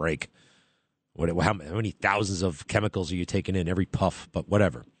 Give me a break. How many thousands of chemicals are you taking in every puff? But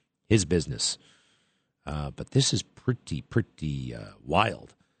whatever, his business. But this is pretty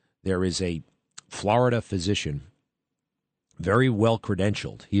wild. There is a Florida physician, very well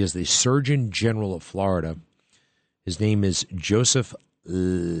credentialed. He is the Surgeon General of Florida. His name is Joseph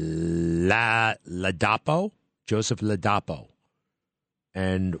Ladapo. Joseph Ladapo.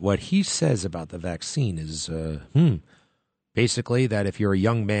 And what he says about the vaccine is, basically that if you're a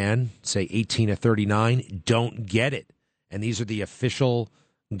young man, say 18 to 39, don't get it. And these are the official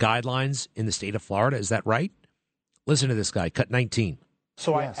guidelines in the state of Florida. Is that right? Listen to this guy, cut 19.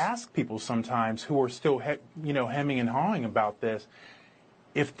 So yes. I ask people sometimes who are still, hemming and hawing about this,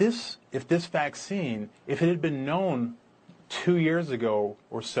 if this vaccine, if it had been known 2 years ago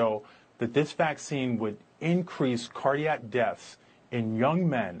or so that this vaccine would increase cardiac deaths in young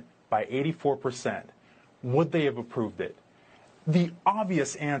men by 84%, would they have approved it? The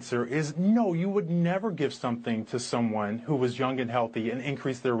obvious answer is no, you would never give something to someone who was young and healthy and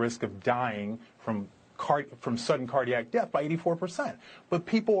increase their risk of dying from sudden cardiac death by 84%. But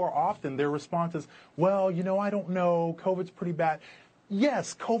people are often, their response is, well, I don't know, COVID's pretty bad.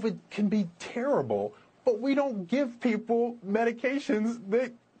 Yes, COVID can be terrible, but we don't give people medications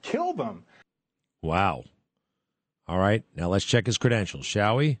that kill them. Wow. All right, now let's check his credentials,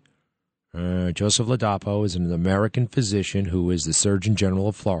 shall we? Joseph Ladapo is an American physician who is the Surgeon General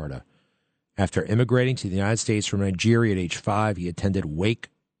of Florida. After immigrating to the United States from Nigeria at age 5, he attended Wake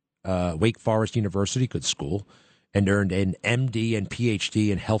Forest University, good school, and earned an MD and PhD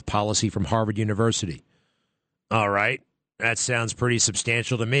in health policy from Harvard University. All right, that sounds pretty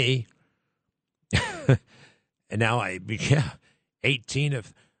substantial to me. And now 18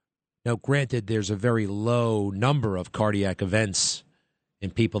 of... Now, granted, there's a very low number of cardiac events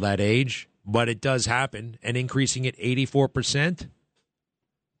in people that age, but it does happen, and increasing it 84%.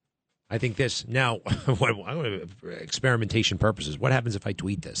 I think this now, for experimentation purposes, what happens if I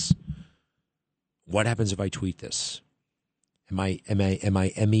tweet this? What happens if I tweet this? Am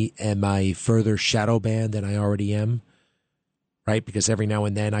I further shadow banned than I already am? Right? Because every now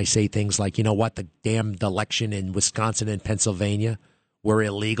and then I say things like, you know what, the damned election in Wisconsin and Pennsylvania were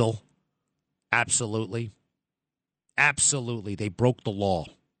illegal. Absolutely. Absolutely. They broke the law.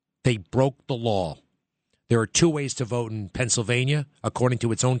 They broke the law. There are 2 ways to vote in Pennsylvania, according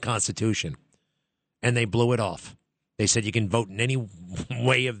to its own constitution. And they blew it off. They said you can vote in any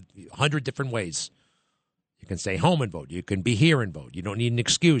way of 100 different ways. You can stay home and vote. You can be here and vote. You don't need an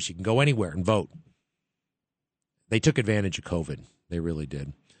excuse. You can go anywhere and vote. They took advantage of COVID. They really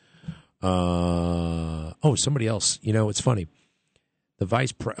did. Somebody else. It's funny.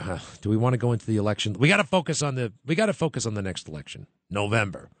 The do we want to go into the election? We got to focus on the next election,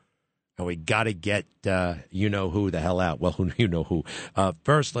 November. And we got to get who the hell out. Well, who.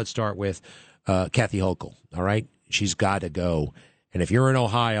 First, let's start with Kathy Hochul. All right, she's got to go. And if you're in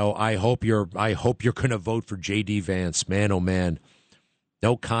Ohio, I hope you're going to vote for J.D. Vance. Man, oh man,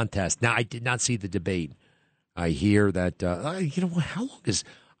 no contest. Now, I did not see the debate. I hear that how long is?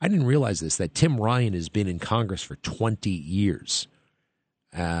 I didn't realize this, that Tim Ryan has been in Congress for 20 years.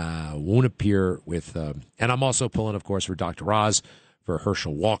 Won't appear with, and I'm also pulling, of course, for Dr. Oz, for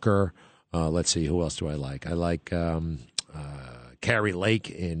Herschel Walker. Let's see, who else do I like? I like Carrie Lake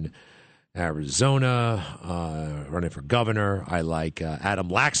in Arizona, running for governor. I like Adam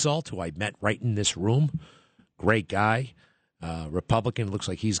Laxalt, who I met right in this room. Great guy. Republican looks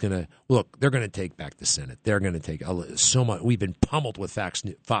like he's going to look. They're going to take back the Senate. They're going to take so much. We've been pummeled with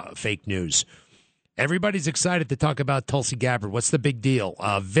fake news. Everybody's excited to talk about Tulsi Gabbard. What's the big deal?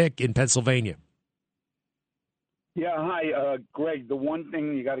 Vic in Pennsylvania. Yeah, hi, Greg. The one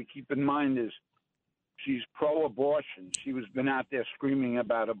thing you got to keep in mind is she's pro-abortion. She was been out there screaming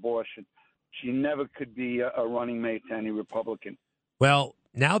about abortion. She never could be a running mate to any Republican. Well,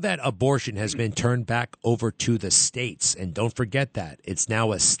 now that abortion has been turned back over to the states, and don't forget that, it's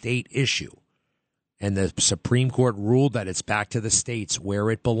now a state issue, and the Supreme Court ruled that it's back to the states where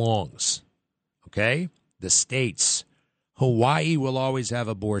it belongs, okay? The states. Hawaii will always have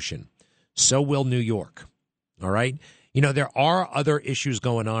abortion. So will New York, all right? You know, there are other issues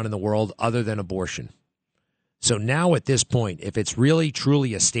going on in the world other than abortion. So now at this point, if it's really,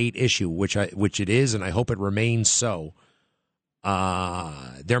 truly a state issue, which it is, and I hope it remains so,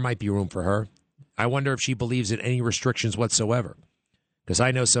 there might be room for her. I wonder if she believes in any restrictions whatsoever. Because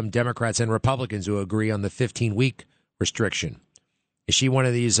I know some Democrats and Republicans who agree on the 15-week restriction. Is she one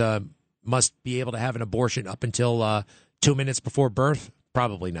of these must be able to have an abortion up until 2 minutes before birth?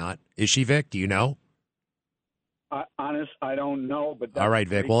 Probably not. Is she, Vic? Do you know? I don't know. But that's all right,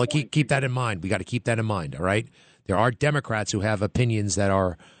 Vic. Well, keep that in mind. We got to keep that in mind, all right? There are Democrats who have opinions that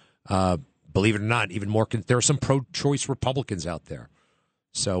are believe it or not, even more. There are some pro-choice Republicans out there.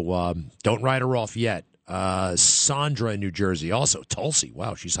 So don't write her off yet. Sandra in New Jersey. Also, Tulsi.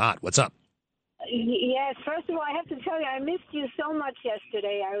 Wow, she's hot. What's up? Yes, first of all, I have to tell you, I missed you so much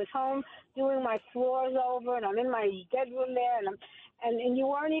yesterday. I was home doing my floors over, and I'm in my bedroom there, and you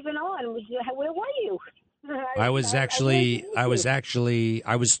weren't even on. Where were you? I was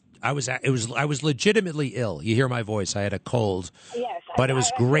legitimately ill. You hear my voice. I had a cold. Yes. But it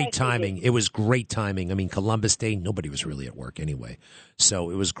was great timing. It was great timing. I mean, Columbus Day, nobody was really at work anyway.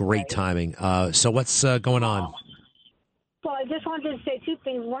 So it was great timing. So what's going on? Well, I just wanted to say two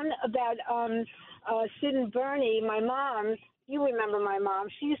things. One about Sid and Bernie, my mom. You remember my mom.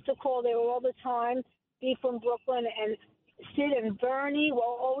 She used to call there all the time, be from Brooklyn, and Sid and Bernie were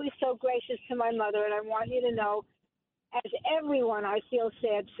always so gracious to my mother, and I want you to know, as everyone, I feel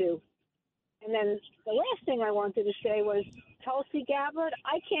sad too. And then the last thing I wanted to say was Tulsi Gabbard,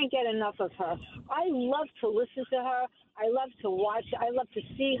 I can't get enough of her. I love to listen to her. I love to watch. I love to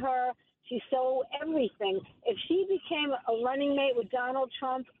see her. She's so everything. If she became a running mate with Donald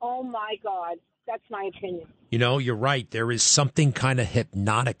Trump, oh, my God. That's my opinion. You know, you're right. There is something kind of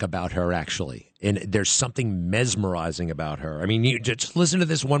hypnotic about her, actually. And there's something mesmerizing about her. I mean, you just listen to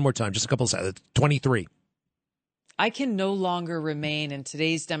this one more time. Just a couple of seconds. 23. I can no longer remain in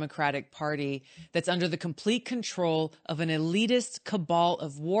today's Democratic Party that's under the complete control of an elitist cabal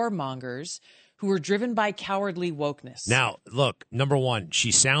of warmongers who are driven by cowardly wokeness. Now, look, number one,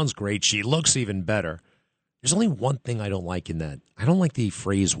 she sounds great. She looks even better. There's only one thing I don't like in that. I don't like the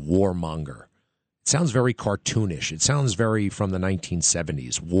phrase warmonger. It sounds very cartoonish. It sounds very from the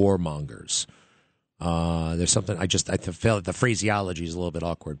 1970s, warmongers. There's something, I feel that the phraseology is a little bit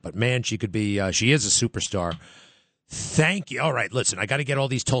awkward. But, man, she could be, she is a superstar. Thank you. All right, listen, I got to get all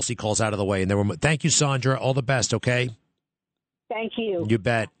these Tulsi calls out of the way. Thank you, Sandra. All the best, okay? Thank you. You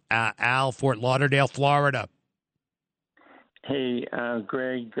bet. Al, Fort Lauderdale, Florida. Hey,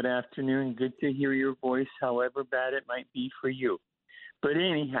 Greg, good afternoon. Good to hear your voice, however bad it might be for you. But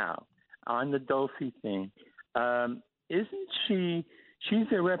anyhow, on the Dulcie thing, isn't she's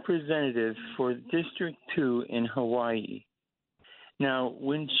a representative for District 2 in Hawaii. Now,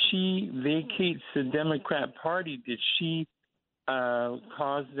 when she vacates the Democrat Party, did she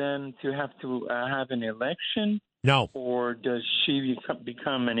cause them to have to have an election? No. Or does she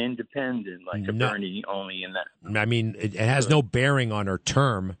become an independent, like a Bernie, only in that? I mean, it has no bearing on her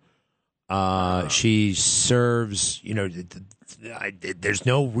term. She serves, you know, there's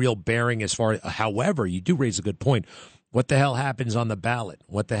no real bearing as far as, however, you do raise a good point. What the hell happens on the ballot?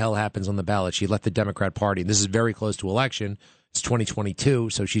 What the hell happens on the ballot? She left the Democrat Party. This is very close to election. It's 2022,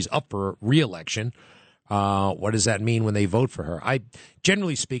 so she's up for re-election. What does that mean when they vote for her?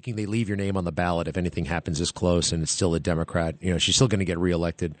 Generally speaking, they leave your name on the ballot if anything happens this close and it's still a Democrat. You know, she's still going to get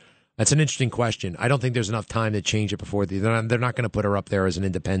reelected. That's an interesting question. I don't think there's enough time to change it before they're not going to put her up there as an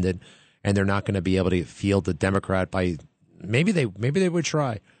independent, and they're not going to be able to field the Democrat by maybe they would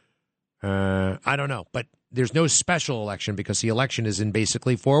try. I don't know, but there's no special election because the election is in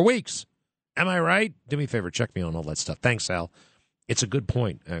basically 4 weeks. Am I right? Do me a favor, check me on all that stuff. Thanks, Al. It's a good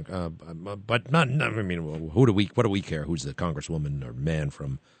point, but not. I mean, what do we care? Who's the congresswoman or man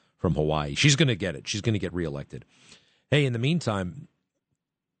from Hawaii? She's going to get it. She's going to get reelected. Hey, in the meantime,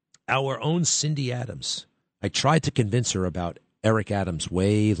 our own Cindy Adams. I tried to convince her about Eric Adams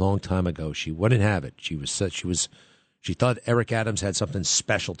way long time ago. She wouldn't have it. She She thought Eric Adams had something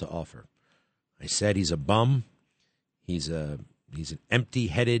special to offer. I said he's a bum. He's an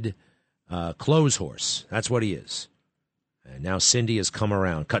empty-headed clothes horse. That's what he is. And now Cindy has come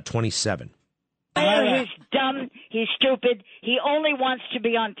around. Cut 27. He's dumb. He's stupid. He only wants to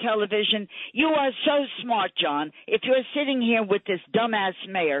be on television. You are so smart, John. If you're sitting here with this dumbass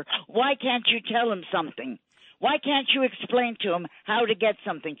mayor, why can't you tell him something? Why can't you explain to him how to get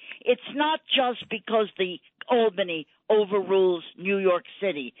something? It's not just because the Albany overrules New York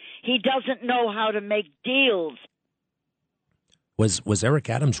City. He doesn't know how to make deals. Was Eric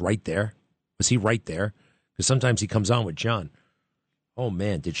Adams right there? Was he right there? Because sometimes he comes on with John. Oh,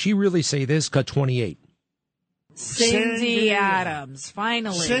 man, did she really say this? Cut 28. Cindy Adams,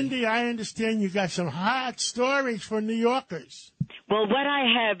 finally. Cindy, I understand you got some hot stories for New Yorkers. Well, what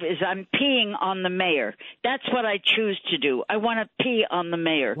I have is I'm peeing on the mayor. That's what I choose to do. I want to pee on the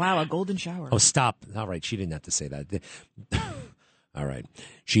mayor. Wow, a golden shower. Oh, stop. All right, she didn't have to say that. All right.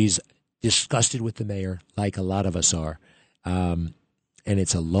 She's disgusted with the mayor, like a lot of us are. And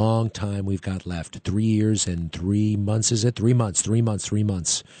it's a long time we've got left. 3 years and 3 months, is it? 3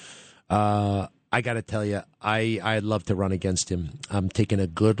 months. I got to tell you, I'd love to run against him. I'm taking a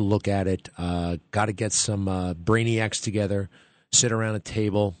good look at it. Got to get some brainiacs together, sit around a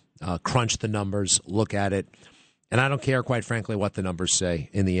table, crunch the numbers, look at it. And I don't care, quite frankly, what the numbers say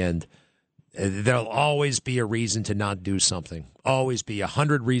in the end. There'll always be a reason to not do something. Always be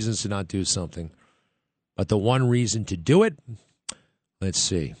 100 reasons to not do something. But the one reason to do it, let's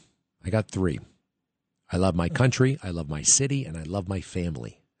see. I got 3. I love my country, I love my city, and I love my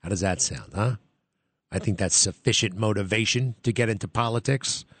family. How does that sound, huh? I think that's sufficient motivation to get into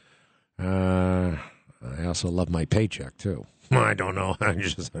politics. I also love my paycheck, too. I don't know.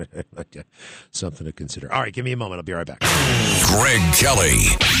 Just something to consider. All right, give me a moment. I'll be right back. Greg Kelly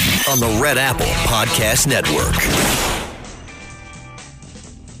on the Red Apple Podcast Network.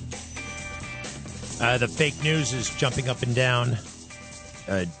 The fake news is jumping up and down.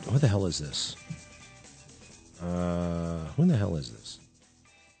 What the hell is this? Who the hell is this?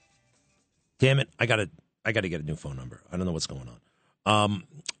 Damn it! I gotta get a new phone number. I don't know what's going on.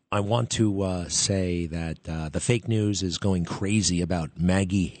 I want to say that the fake news is going crazy about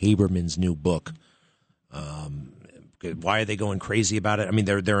Maggie Haberman's new book. Why are they going crazy about it? I mean,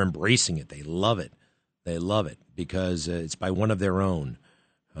 they're embracing it. They love it. They love it because it's by one of their own.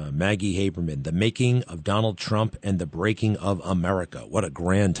 Maggie Haberman, The Making of Donald Trump and the Breaking of America. What a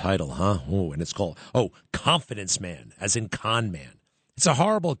grand title, huh? Oh, and it's called, Confidence Man, as in con man. It's a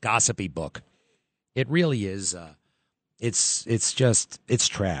horrible, gossipy book. It really is. It's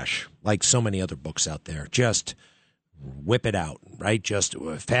trash, like so many other books out there. Just whip it out, right? Just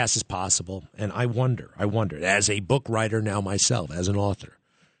as fast as possible. And I wonder, as a book writer now myself, as an author,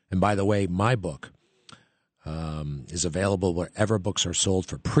 and by the way, my book is available wherever books are sold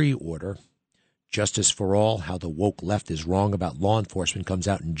for pre-order. Justice for All, How the Woke Left is Wrong About Law Enforcement comes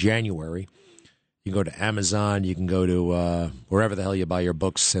out in January. You can go to Amazon. You can go to wherever the hell you buy your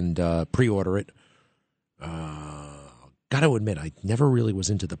books and pre-order it. Got to admit, I never really was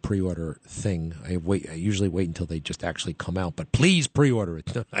into the pre-order thing. I usually wait until they just actually come out. But please pre-order it.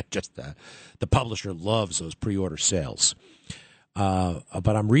 The publisher loves those pre-order sales.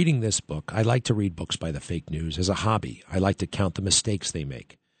 But I'm reading this book. I like to read books by the fake news as a hobby. I like to count the mistakes they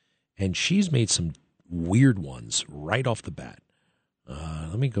make. And she's made some weird ones right off the bat.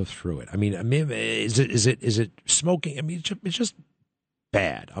 Let me go through it. I mean, is it smoking? I mean, it's just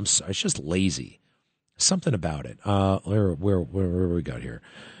bad. It's just lazy. Something about it. Where we got here?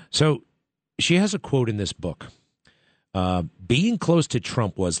 So she has a quote in this book. Being close to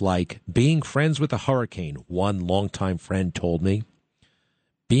Trump was like being friends with a hurricane, one longtime friend told me.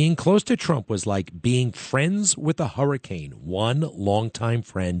 Being close to Trump was like being friends with a hurricane, one longtime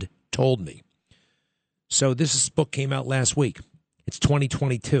friend told me. So this book came out last week. It's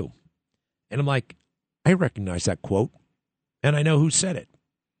 2022. And I'm like, I recognize that quote, and I know who said it.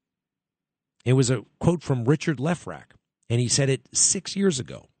 It was a quote from Richard Lefrak, and he said it 6 years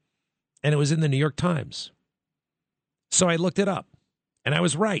ago, and it was in the New York Times. So I looked it up, and I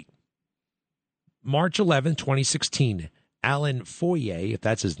was right. March 11, 2016, Alan Foyer, if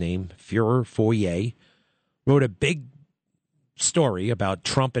that's his name, Führer Foyer, wrote a big story about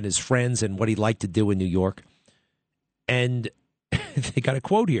Trump and his friends and what he'd like to do in New York. And they got a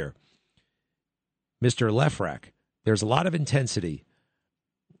quote here. Mr. Lefrak, there's a lot of intensity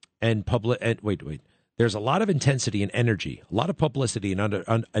and There's a lot of intensity and energy, a lot of publicity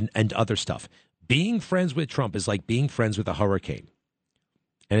and other stuff. Being friends with Trump is like being friends with a hurricane.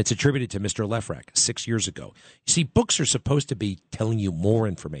 And it's attributed to Mr. Lefrak 6 years ago. You see, books are supposed to be telling you more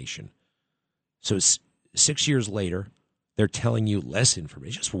information. So 6 years later, they're telling you less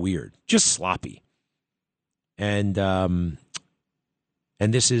information. Just weird, just sloppy. And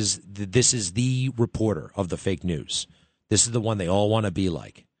this is the reporter of the fake news. This is the one they all want to be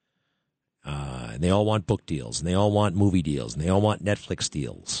like. And they all want book deals, and they all want movie deals, and they all want Netflix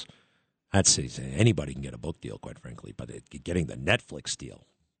deals. That's anybody can get a book deal, quite frankly, but getting the Netflix deal.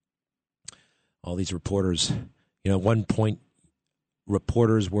 All these reporters, at one point,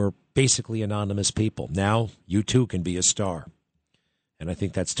 reporters were basically anonymous people. Now, you too can be a star. And I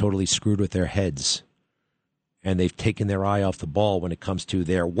think that's totally screwed with their heads. And they've taken their eye off the ball when it comes to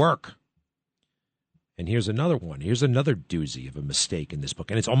their work. And here's another one. Here's another doozy of a mistake in this book.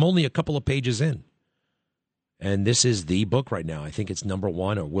 And I'm only a couple of pages in. And this is the book right now. I think it's number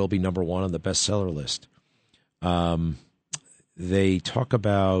one or will be number one on the bestseller list. They talk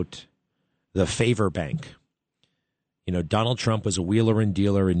about the favor bank. Donald Trump was a wheeler and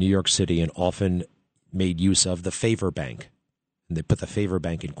dealer in New York City and often made use of the favor bank. And they put the favor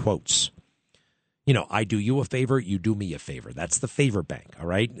bank in quotes. I do you a favor, you do me a favor. That's the favor bank, all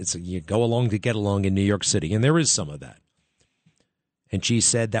right? You go along to get along in New York City, and there is some of that. And she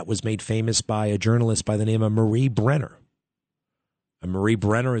said that was made famous by a journalist by the name of Marie Brenner. And Marie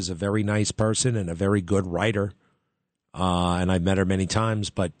Brenner is a very nice person and a very good writer. And I've met her many times,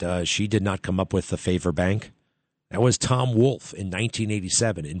 but she did not come up with the favor bank. That was Tom Wolfe in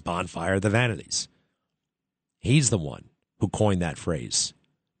 1987 in Bonfire of the Vanities. He's the one who coined that phrase.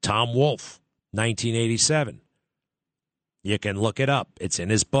 Tom Wolfe. 1987. You can look it up. It's in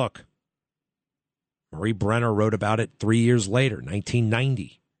his book. Marie Brenner wrote about it 3 years later,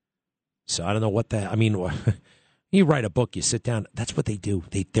 1990. So I don't know what that... you write a book, you sit down. That's what they do.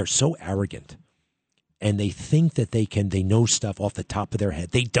 They're so arrogant. And they think that they know stuff off the top of their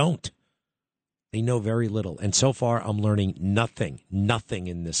head. They don't. They know very little. And so far, I'm learning nothing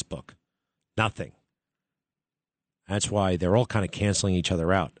in this book. Nothing. That's why they're all kind of canceling each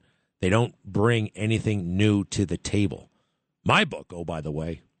other out. They don't bring anything new to the table. My book, oh, by the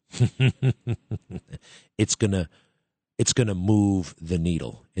way, it's gonna move the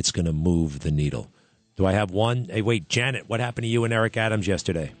needle. It's gonna move the needle. Do I have one? Hey, wait, Janet, what happened to you and Eric Adams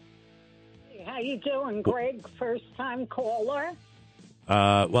yesterday? How you doing, Greg? First-time caller?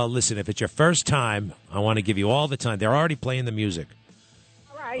 Well, listen, if it's your first time, I want to give you all the time. They're already playing the music.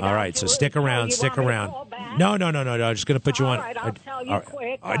 All right, so stick around, stick around. No, I'm just going to put you on. All right, I'll tell you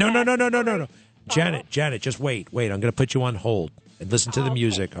quick. No. Janet, just wait. I'm going to put you on hold and listen to the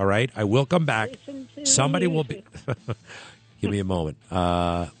music, all right? I will come back. Somebody will be... Give me a moment.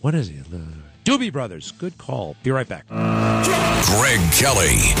 What is it? Doobie Brothers. Good call. Be right back. Greg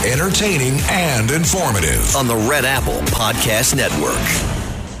Kelly, entertaining and informative. On the Red Apple Podcast Network.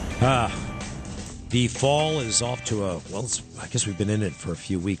 The fall is off to I guess we've been in it for a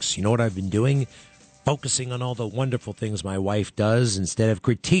few weeks. You know what I've been doing? Focusing on all the wonderful things my wife does instead of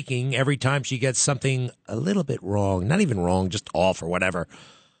critiquing every time she gets something a little bit wrong. Not even wrong, just off or whatever.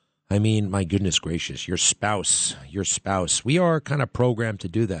 I mean, my goodness gracious, your spouse. We are kind of programmed to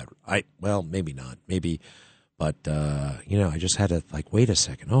do that. Maybe not, but I just had to wait a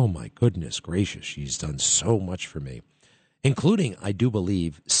second. Oh my goodness gracious, she's done so much for me. Including, I do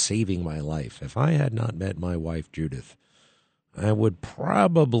believe, saving my life. If I had not met my wife, Judith, I would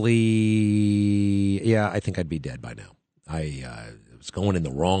probably, I think I'd be dead by now. I was going in the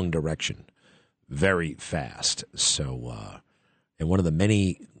wrong direction very fast. So, and one of the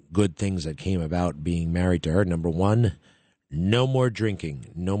many good things that came about being married to her, number one, no more drinking.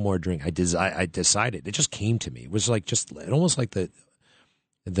 I decided, it just came to me. It was almost like the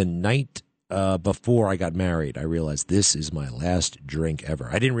night before I got married, I realized this is my last drink ever.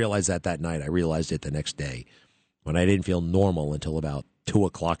 I didn't realize that night. I realized it the next day when I didn't feel normal until about 2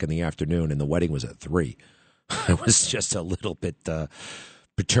 o'clock in the afternoon, and the wedding was at 3. I was just a little bit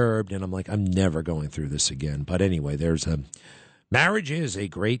perturbed, and I'm like, I'm never going through this again. But anyway, marriage is a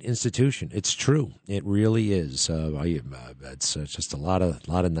great institution. It's true. It really is. It's just a lot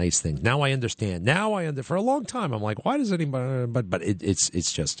of nice things. Now I understand. For a long time, I'm like, why does anybody? But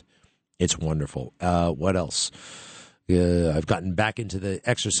it's wonderful. What else? I've gotten back into the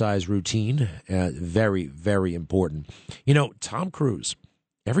exercise routine. Very, very important. Tom Cruise,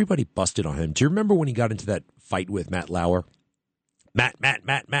 everybody busted on him. Do you remember when he got into that fight with Matt Lauer? Matt.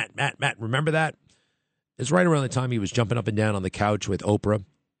 Remember that? It's right around the time he was jumping up and down on the couch with Oprah.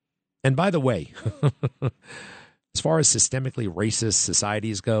 And by the way, as far as systemically racist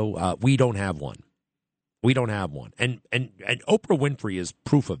societies go, we don't have one. We don't have one. And Oprah Winfrey is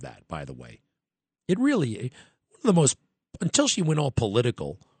proof of that, by the way. It really, one of the most, until she went all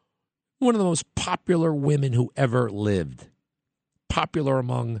political, one of the most popular women who ever lived. Popular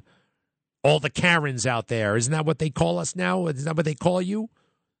among All the Karens out there. Isn't that what they call us now? Isn't that what they call you?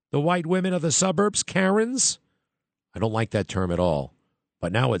 The white women of the suburbs? Karens? I don't like that term at all.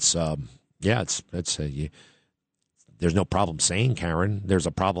 But now it's, there's no problem saying Karen. There's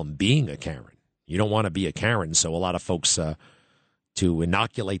a problem being a Karen. You don't want to be a Karen, so a lot of folks, to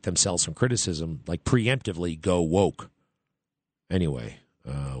inoculate themselves from criticism, like preemptively go woke. Anyway,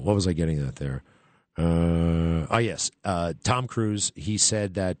 what was I getting at there? Yes. Tom Cruise, he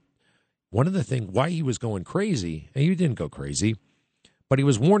said that one of the things, why he was going crazy, and he didn't go crazy, but he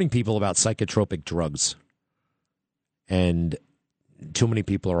was warning people about psychotropic drugs. And too many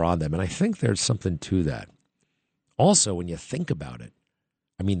people are on them. And I think there's something to that. Also, when you think about it,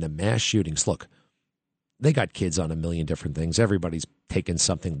 I mean, the mass shootings, look, they got kids on a million different things. Everybody's taken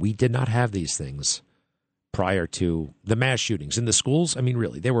something. We did not have these things prior to the mass shootings in the schools. I mean,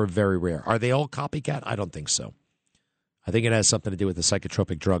 really, they were very rare. Are they all copycat? I don't think so. I think it has something to do with the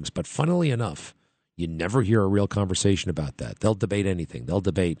psychotropic drugs. But funnily enough, you never hear a real conversation about that. They'll debate anything. They'll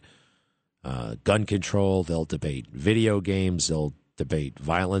debate gun control. They'll debate video games. They'll debate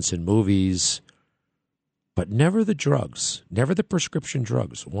violence in movies. But never the drugs, never the prescription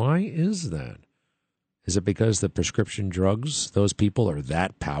drugs. Why is that? Is it because the prescription drugs, those people are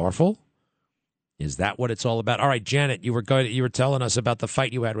that powerful? Is that what it's all about? All right, Janet, you were telling us about the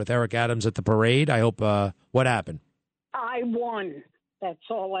fight you had with Eric Adams at the parade. I hope, what happened? I won. That's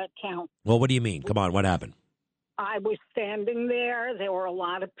all that counts. Well, what do you mean? Come on, what happened? I was standing there. There were a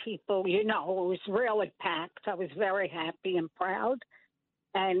lot of people. It was really packed. I was very happy and proud.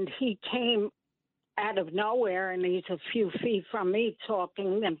 And he came out of nowhere, and he's a few feet from me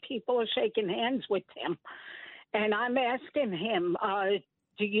talking, and people are shaking hands with him. And I'm asking him,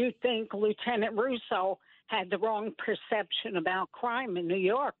 do you think Lieutenant Russo had the wrong perception about crime in New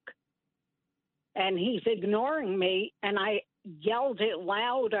York? And he's ignoring me, and I yelled it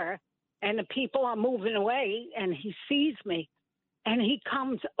louder, and the people are moving away, and he sees me, and he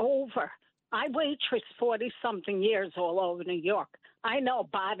comes over. I waitress 40-something years all over New York. I know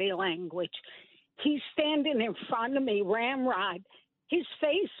body language. He's standing in front of me, ramrod. His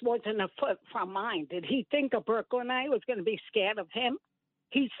face wasn't a foot from mine. Did he think a Brooklynite was going to be scared of him?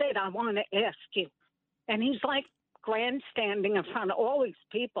 He said, I want to ask you. And he's like grandstanding in front of all these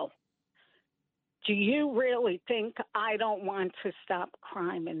people. Do you really think I don't want to stop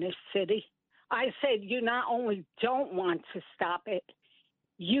crime in this city? I said, you not only don't want to stop it,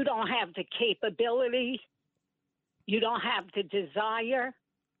 you don't have the capability, you don't have the desire,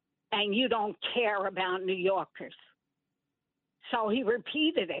 and you don't care about New Yorkers. So he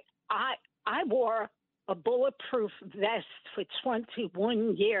repeated it. I wore a bulletproof vest for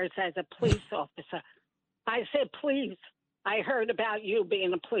 21 years as a police officer. I said, please, I heard about you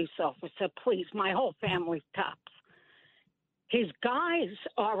being a police officer. Please, my whole family's cops. His guys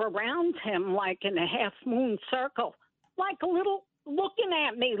are around him like in a half-moon circle, like a little looking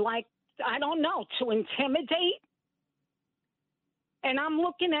at me like, I don't know, to intimidate. And I'm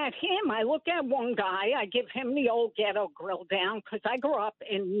looking at him. I look at one guy. I give him the old ghetto grill down because I grew up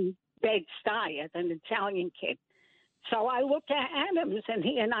in Bed-Stuy as an Italian kid. So I look at Adams,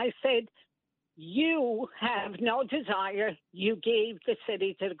 and I said, you have no desire. You gave the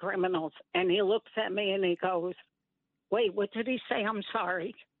city to the criminals. And he looks at me and he goes, wait, what did he say? I'm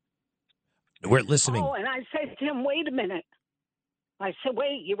sorry. We're listening. Oh, and I said to him, wait a minute. I said,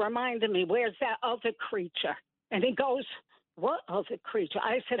 wait, you reminded me, where's that other creature? And he goes, what other creature?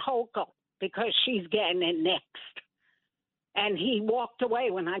 I said, Hochul, because she's getting it next. And he walked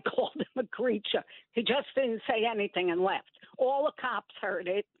away when I called him a creature. He just didn't say anything and left. All the cops heard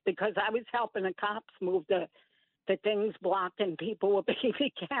it because I was helping the cops move the things blocking people with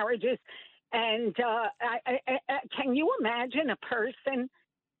baby carriages. And can you imagine a person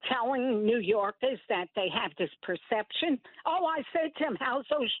telling New Yorkers that they have this perception? Oh, I said to him, how's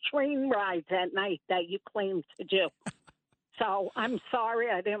those train rides at night that you claim to do? So I'm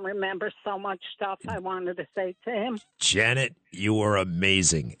sorry I didn't remember so much stuff I wanted to say to him. Janet, you are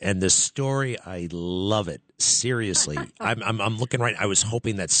amazing. And the story, I love it. Seriously. I'm looking right. I was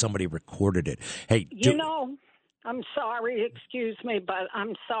hoping that somebody recorded it. Hey, I'm sorry, excuse me, but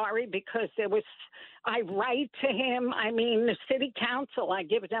I'm sorry because I write to him. I mean, the city council, I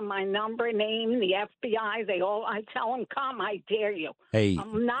give them my number, name, the FBI, I tell them, come, I dare you. Hey.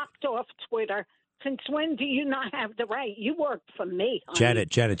 I'm knocked off Twitter. Since when do you not have the right? You work for me.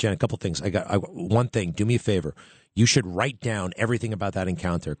 Janet, a couple things. I got one thing. Do me a favor. You should write down everything about that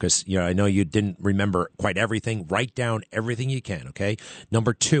encounter because I know you didn't remember quite everything. Write down everything you can, okay?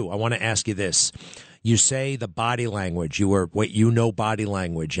 Number two, I want to ask you this. You say the body language. You know body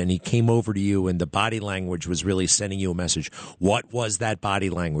language, and he came over to you, and the body language was really sending you a message. What was that body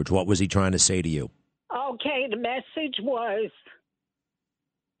language? What was he trying to say to you? Okay, the message was,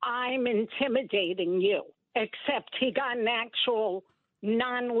 I'm intimidating you. Except he got an actual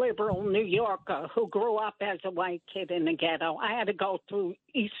non-liberal New Yorker who grew up as a white kid in the ghetto. I had to go through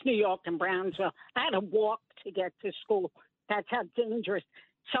East New York and Brownsville. I had to walk to get to school. That's how dangerous.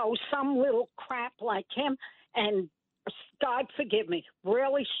 So some little crap like him, and God forgive me,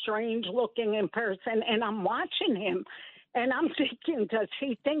 really strange looking in person, and I'm watching him, and I'm thinking, does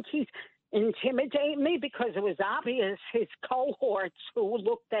he think he's intimidating me? Because it was obvious his cohorts, who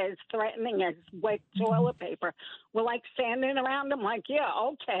looked as threatening as wet toilet paper, were like standing around him like, yeah,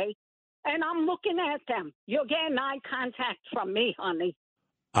 okay. And I'm looking at them. You're getting eye contact from me, honey.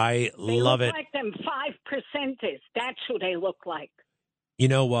 I love They it. look like them 5%ers. That's who they look like. You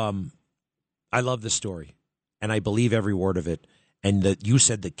know, I love the story, and I believe every word of it. And you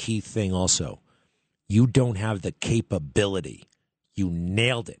said the key thing also. You don't have the capability. You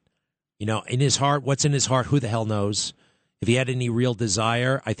nailed it. You know, in his heart, what's in his heart, who the hell knows? If he had any real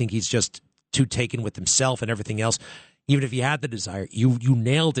desire, I think he's just too taken with himself and everything else. Even if he had the desire, you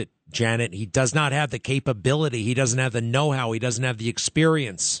nailed it, Janet. He does not have the capability. He doesn't have the know-how. He doesn't have the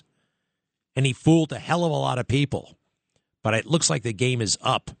experience. And he fooled a hell of a lot of people. But it looks like the game is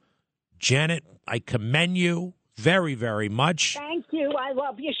up. Janet, I commend you very, very much. Thank you. I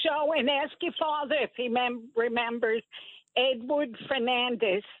love your show. And ask your father if he remembers Edward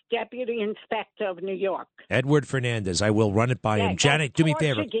Fernandez, Deputy Inspector of New York. Edward Fernandez. I will run it by him. Janet, do me a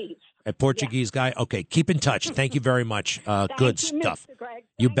favor. A Portuguese guy? Okay, keep in touch. Thank you very much. Good you, stuff. Mr. Greg.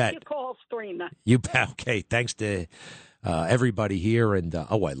 You Thank bet. You, call streamer. You bet. Okay, thanks to everybody here. And,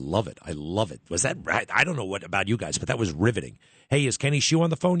 I love it. I love it. Was that right? I don't know what about you guys, but that was riveting. Hey, is Kenny Shue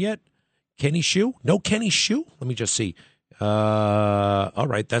on the phone yet? Kenny Shue? No Kenny Shue? Let me just see. All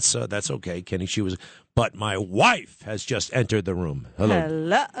right, that's okay. Kenny Shue was... But my wife has just entered the room. Hello.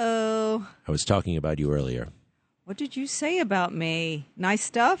 Hello. I was talking about you earlier. What did you say about me? Nice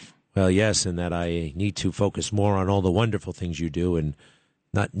stuff? Well, yes, and that I need to focus more on all the wonderful things you do and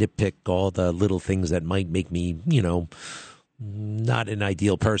not nitpick all the little things that might make me, not an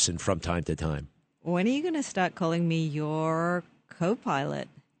ideal person from time to time. When are you going to start calling me your co-pilot?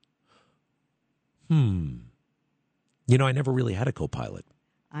 I never really had a co-pilot.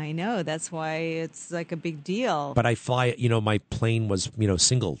 I know. That's why it's like a big deal. But I fly, my plane was,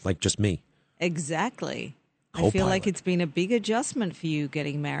 single, like just me. Exactly. Co-pilot. I feel like it's been a big adjustment for you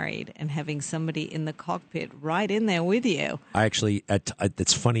getting married and having somebody in the cockpit right in there with you. I actually,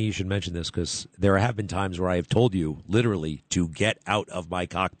 it's funny you should mention this because there have been times where I have told you literally to get out of my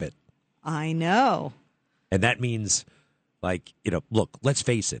cockpit. I know. And that means look, let's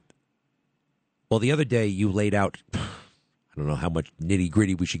face it. Well, the other day you laid out, I don't know how much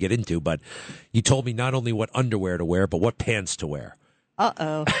nitty-gritty we should get into, but you told me not only what underwear to wear, but what pants to wear.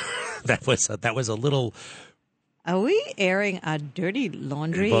 Uh-oh. That was a little... Are we airing our dirty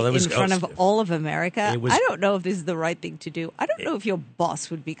laundry in front of all of America? I don't know if this is the right thing to do. I don't know if your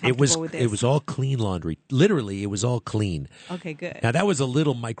boss would be comfortable with this. It was all clean laundry. Literally, it was all clean. Okay, good. Now, that was a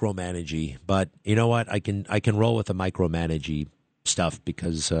little micromanagey, but you know what? I can roll with the micromanagey stuff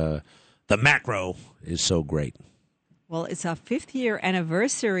because the macro is so great. Well, it's our 5th year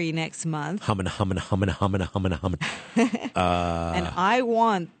anniversary next month. Humming. And I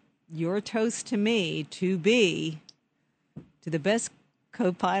want your toast to me to be to the best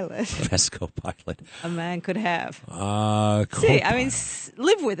co-pilot. Best co-pilot a man could have. Co-pilot.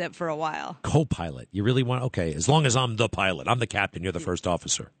 Live with it for a while. Co-pilot. You really want... Okay, as long as I'm the pilot. I'm the captain. You're the first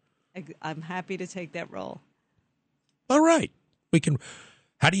officer. I'm happy to take that role. All right. We can...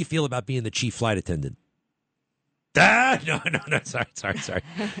 How do you feel about being the chief flight attendant? No. Sorry.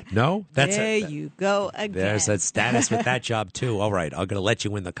 No? You go again. There's that status with that job, too. All right. I'm going to let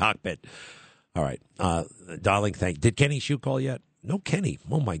you in the cockpit. All right. Darling, did Kenny Shue call yet? No, Kenny.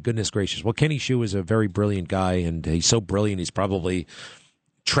 Oh, my goodness gracious. Well, Kenny Shue is a very brilliant guy, and he's so brilliant he's probably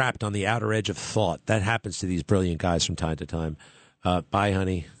trapped on the outer edge of thought. That happens to these brilliant guys from time to time. Bye,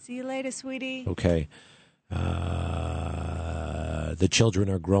 honey. See you later, sweetie. Okay. The children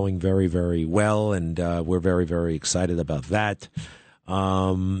are growing very, very well, and we're very, very excited about that.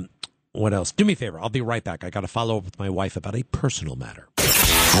 What else? Do me a favor. I'll be right back. I got to follow up with my wife about a personal matter.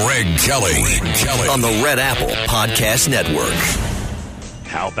 Greg Kelly on the Red Apple Podcast Network.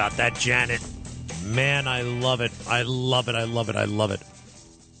 How about that, Janet? Man, I love it. I love it.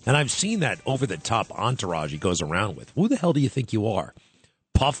 And I've seen that over-the-top entourage he goes around with. Who the hell do you think you are?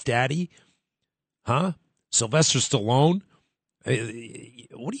 Puff Daddy? Huh? Sylvester Stallone?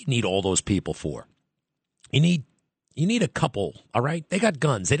 What do you need all those people for? You need a couple, all right? They got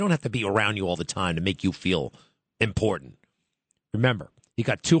guns. They don't have to be around you all the time to make you feel important. Remember, he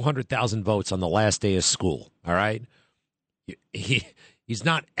got 200,000 votes on the last day of school, all right? He's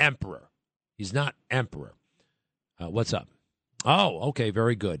not emperor. He's not emperor. What's up? Oh, okay,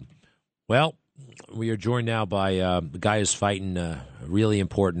 very good. Well, we are joined now by a guy who's fighting a really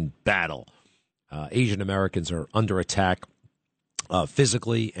important battle. Asian Americans are under attack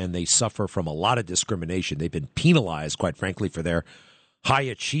physically, and they suffer from a lot of discrimination. They've been penalized, quite frankly, for their high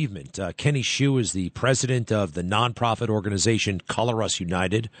achievement. Kenny Xu is the president of the nonprofit organization Color Us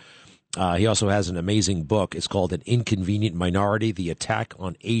United. He also has an amazing book. It's called An Inconvenient Minority, The Attack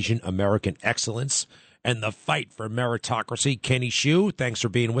on Asian American Excellence and the Fight for Meritocracy. Kenny Xu, thanks for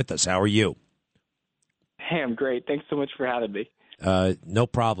being with us. How are you? Hey, I'm great. Thanks so much for having me. No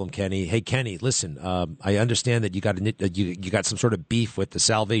problem, Kenny. Hey, Kenny, listen, I understand that you got some sort of beef with the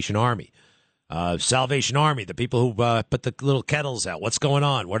Salvation Army. Salvation Army, the people who put the little kettles out. What's going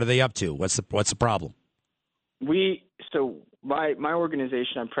on? What are they up to? What's the problem? My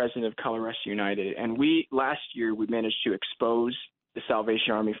organization, I'm president of Color Us United, and last year we managed to expose the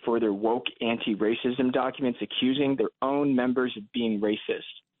Salvation Army for their woke anti-racism documents accusing their own members of being racist.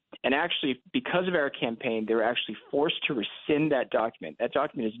 And actually, because of our campaign, they were actually forced to rescind that document. That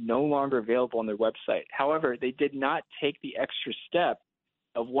document is no longer available on their website. However, they did not take the extra step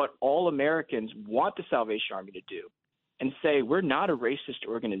of what all Americans want the Salvation Army to do and say, we're not a racist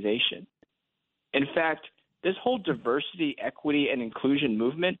organization. In fact, this whole diversity, equity, and inclusion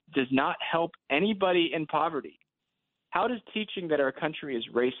movement does not help anybody in poverty. How does teaching that our country is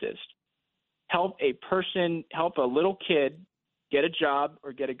racist help a little kid get a job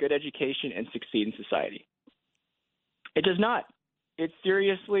or get a good education and succeed in society? It does not. It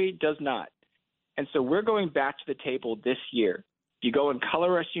seriously does not. And so we're going back to the table this year. If you go on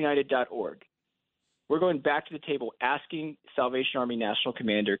colorusunited.org, we're going back to the table asking Salvation Army National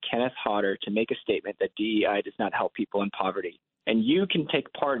Commander Kenneth Hodder to make a statement that DEI does not help people in poverty. And you can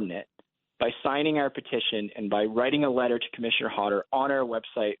take part in it by signing our petition and by writing a letter to Commissioner Hodder on our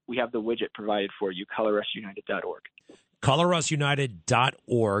website. We have the widget provided for you, colorusunited.org.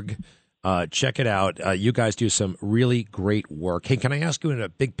 colorusunited.org. Check it out. You guys do some really great work. Hey, can I ask you in a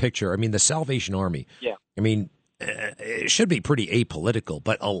big picture? I mean, the Salvation Army. Yeah. I mean, it should be pretty apolitical,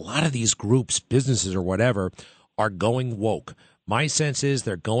 but a lot of these groups, businesses or whatever, are going woke. My sense is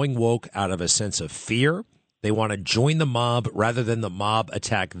they're going woke out of a sense of fear. They want to join the mob rather than the mob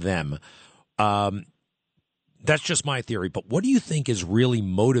attack them. That's just my theory. But what do you think is really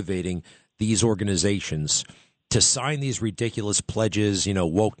motivating these organizations to sign these ridiculous pledges,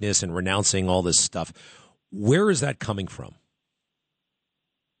 wokeness and renouncing all this stuff? Where is that coming from?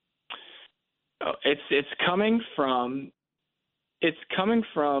 It's coming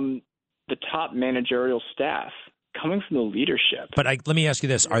from the top managerial staff, coming from the leadership. But let me ask you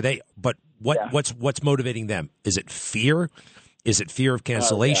this: Are they? But what's motivating them? Is it fear? Is it fear of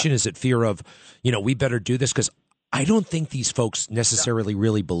cancellation? Is it fear of, we better do this? Because I don't think these folks necessarily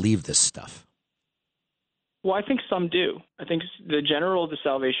really believe this stuff. Well, I think some do. I think the general of the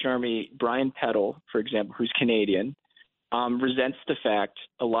Salvation Army, Brian Peddle, for example, who's Canadian, a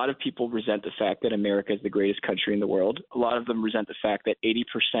lot of people resent the fact that America is the greatest country in the world. A lot of them resent the fact that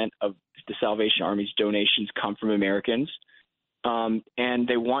 80% of the Salvation Army's donations come from Americans. And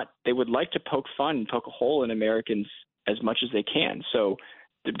they would like to poke a hole in Americans as much as they can. So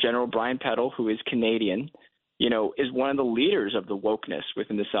the General Brian Peddle, who is Canadian, is one of the leaders of the wokeness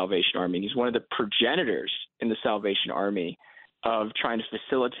within the Salvation Army. He's one of the progenitors in the Salvation Army of trying to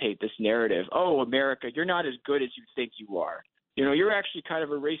facilitate this narrative. Oh, America, you're not as good as you think you are. You're actually kind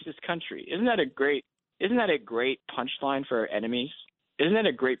of a racist country. Isn't that a great punchline for our enemies? Isn't that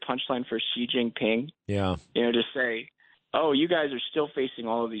a great punchline for Xi Jinping? Yeah. To say, oh, you guys are still facing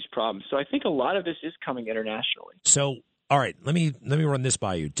all of these problems. So I think a lot of this is coming internationally. So, all right, let me run this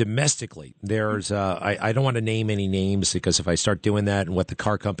by you. Domestically, there's I don't want to name any names because if I start doing that and what the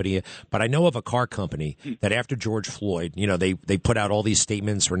car company, but I know of a car company that after George Floyd, they put out all these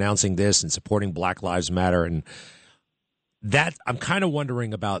statements renouncing this and supporting Black Lives Matter, and that I'm kind of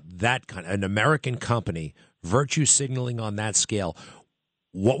wondering about that kind of an American company virtue signaling on that scale.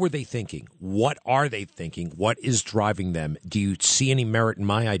 What were they thinking? What are they thinking? What is driving them? Do you see any merit in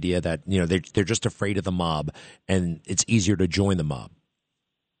my idea that they're just afraid of the mob and it's easier to join the mob?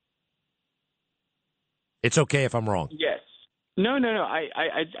 It's okay if I'm wrong. Yes. No.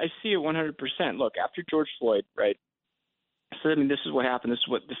 I see it 100%. Look, after George Floyd, right? So this is what happened. This is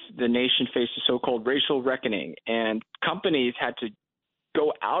what the nation faced a so-called racial reckoning, and companies had to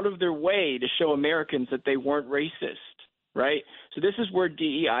go out of their way to show Americans that they weren't racist. Right? So this is where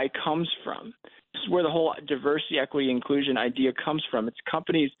DEI comes from. This is where the whole diversity, equity, inclusion idea comes from. It's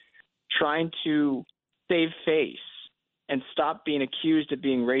companies trying to save face and stop being accused of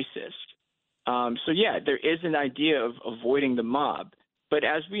being racist. So, yeah, there is an idea of avoiding the mob. But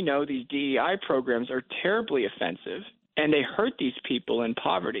as we know, these DEI programs are terribly offensive, and they hurt these people in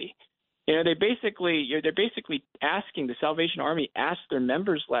poverty. They're basically asking, the Salvation Army asked their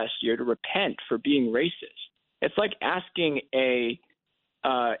members last year to repent for being racist. It's like asking a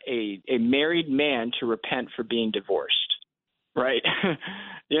married man to repent for being divorced, right?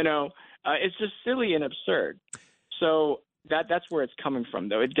 It's just silly and absurd. So that's where it's coming from,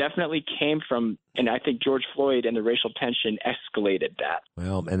 though. It definitely came from, and I think George Floyd and the racial tension escalated that.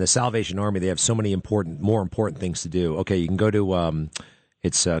 Well, and the Salvation Army, they have so many more important things to do. Okay, you can go to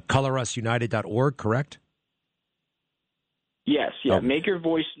it's colorusunited.org, correct? Yes, yeah. Make your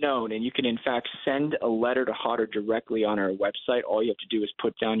voice known, and you can, in fact, send a letter to Hodder directly on our website. All you have to do is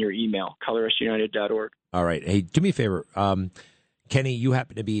put down your email, colorusunited.org. All right. Hey, do me a favor. Kenny, you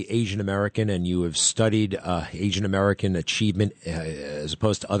happen to be Asian American, and you have studied Asian American achievement as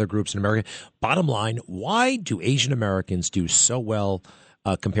opposed to other groups in America. Bottom line, why do Asian Americans do so well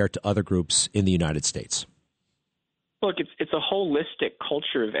compared to other groups in the United States? Look, it's a holistic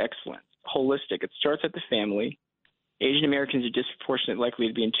culture of excellence. Holistic. It starts at the family. Asian Americans are disproportionately likely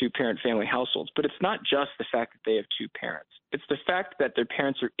to be in two-parent family households, but it's not just the fact that they have two parents. It's the fact that their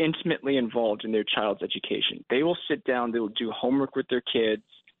parents are intimately involved in their child's education. They will sit down, they will do homework with their kids.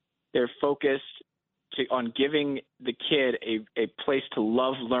 They're focused on giving the kid a place to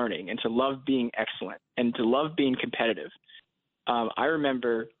love learning and to love being excellent and to love being competitive. I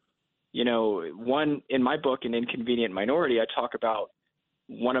remember, in my book, An Inconvenient Minority, I talk about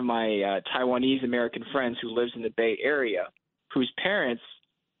one of my Taiwanese American friends who lives in the Bay Area, whose parents,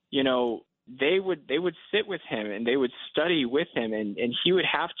 they would sit with him and they would study with him, and he would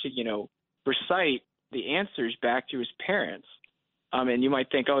have to, recite the answers back to his parents. And you might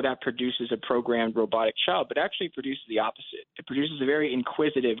think, oh, that produces a programmed robotic child, but actually it produces the opposite. It produces a very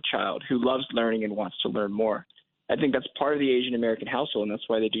inquisitive child who loves learning and wants to learn more. I think that's part of the Asian American household, and that's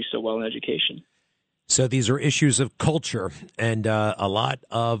why they do so well in education. So these are issues of culture, and a lot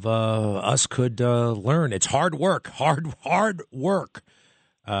of us could learn. It's hard work, hard work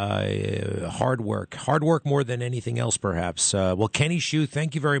more than anything else, perhaps. Well, Kenny Xu,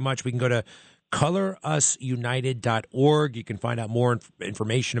 thank you very much. We can go to colorusunited.org. You can find out more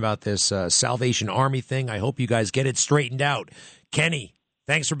information about this Salvation Army thing. I hope you guys get it straightened out. Kenny,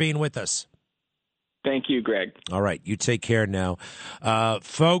 thanks for being with us. Thank you, Greg. All right. You take care now.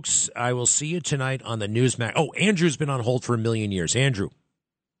 Folks, I will see you tonight on the Newsmax. Oh, Andrew's been on hold for a million years. Andrew.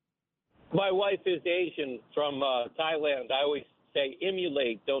 My wife is Asian from Thailand. I always say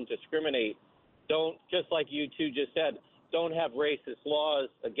emulate, don't discriminate. Don't, just like you two just said, don't have racist laws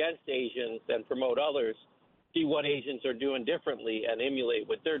against Asians and promote others. See what Asians are doing differently and emulate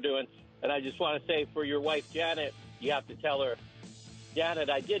what they're doing. And I just want to say for your wife, Janet, you have to tell her, Janet,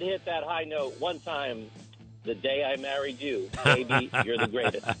 I did hit that high note one time the day I married you. Baby, you're the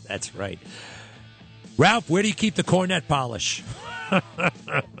greatest. That's right. Ralph, where do you keep the cornet polish?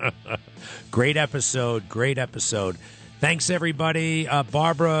 Great episode. Great episode. Thanks, everybody.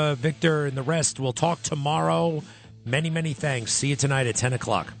 Barbara, Victor, and the rest. We'll talk tomorrow. Many, many thanks. See you tonight at 10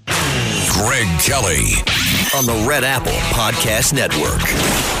 o'clock. Greg Kelly on the Red Apple Podcast Network.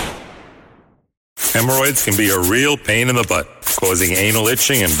 Hemorrhoids can be a real pain in the butt, causing anal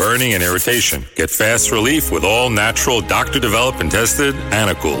itching and burning and irritation. Get fast relief with all natural, doctor-developed and tested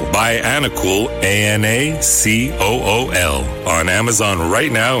Anacool. Buy Anacool, ANACOOL, on Amazon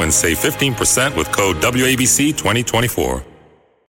right now and save 15% with code WABC2024.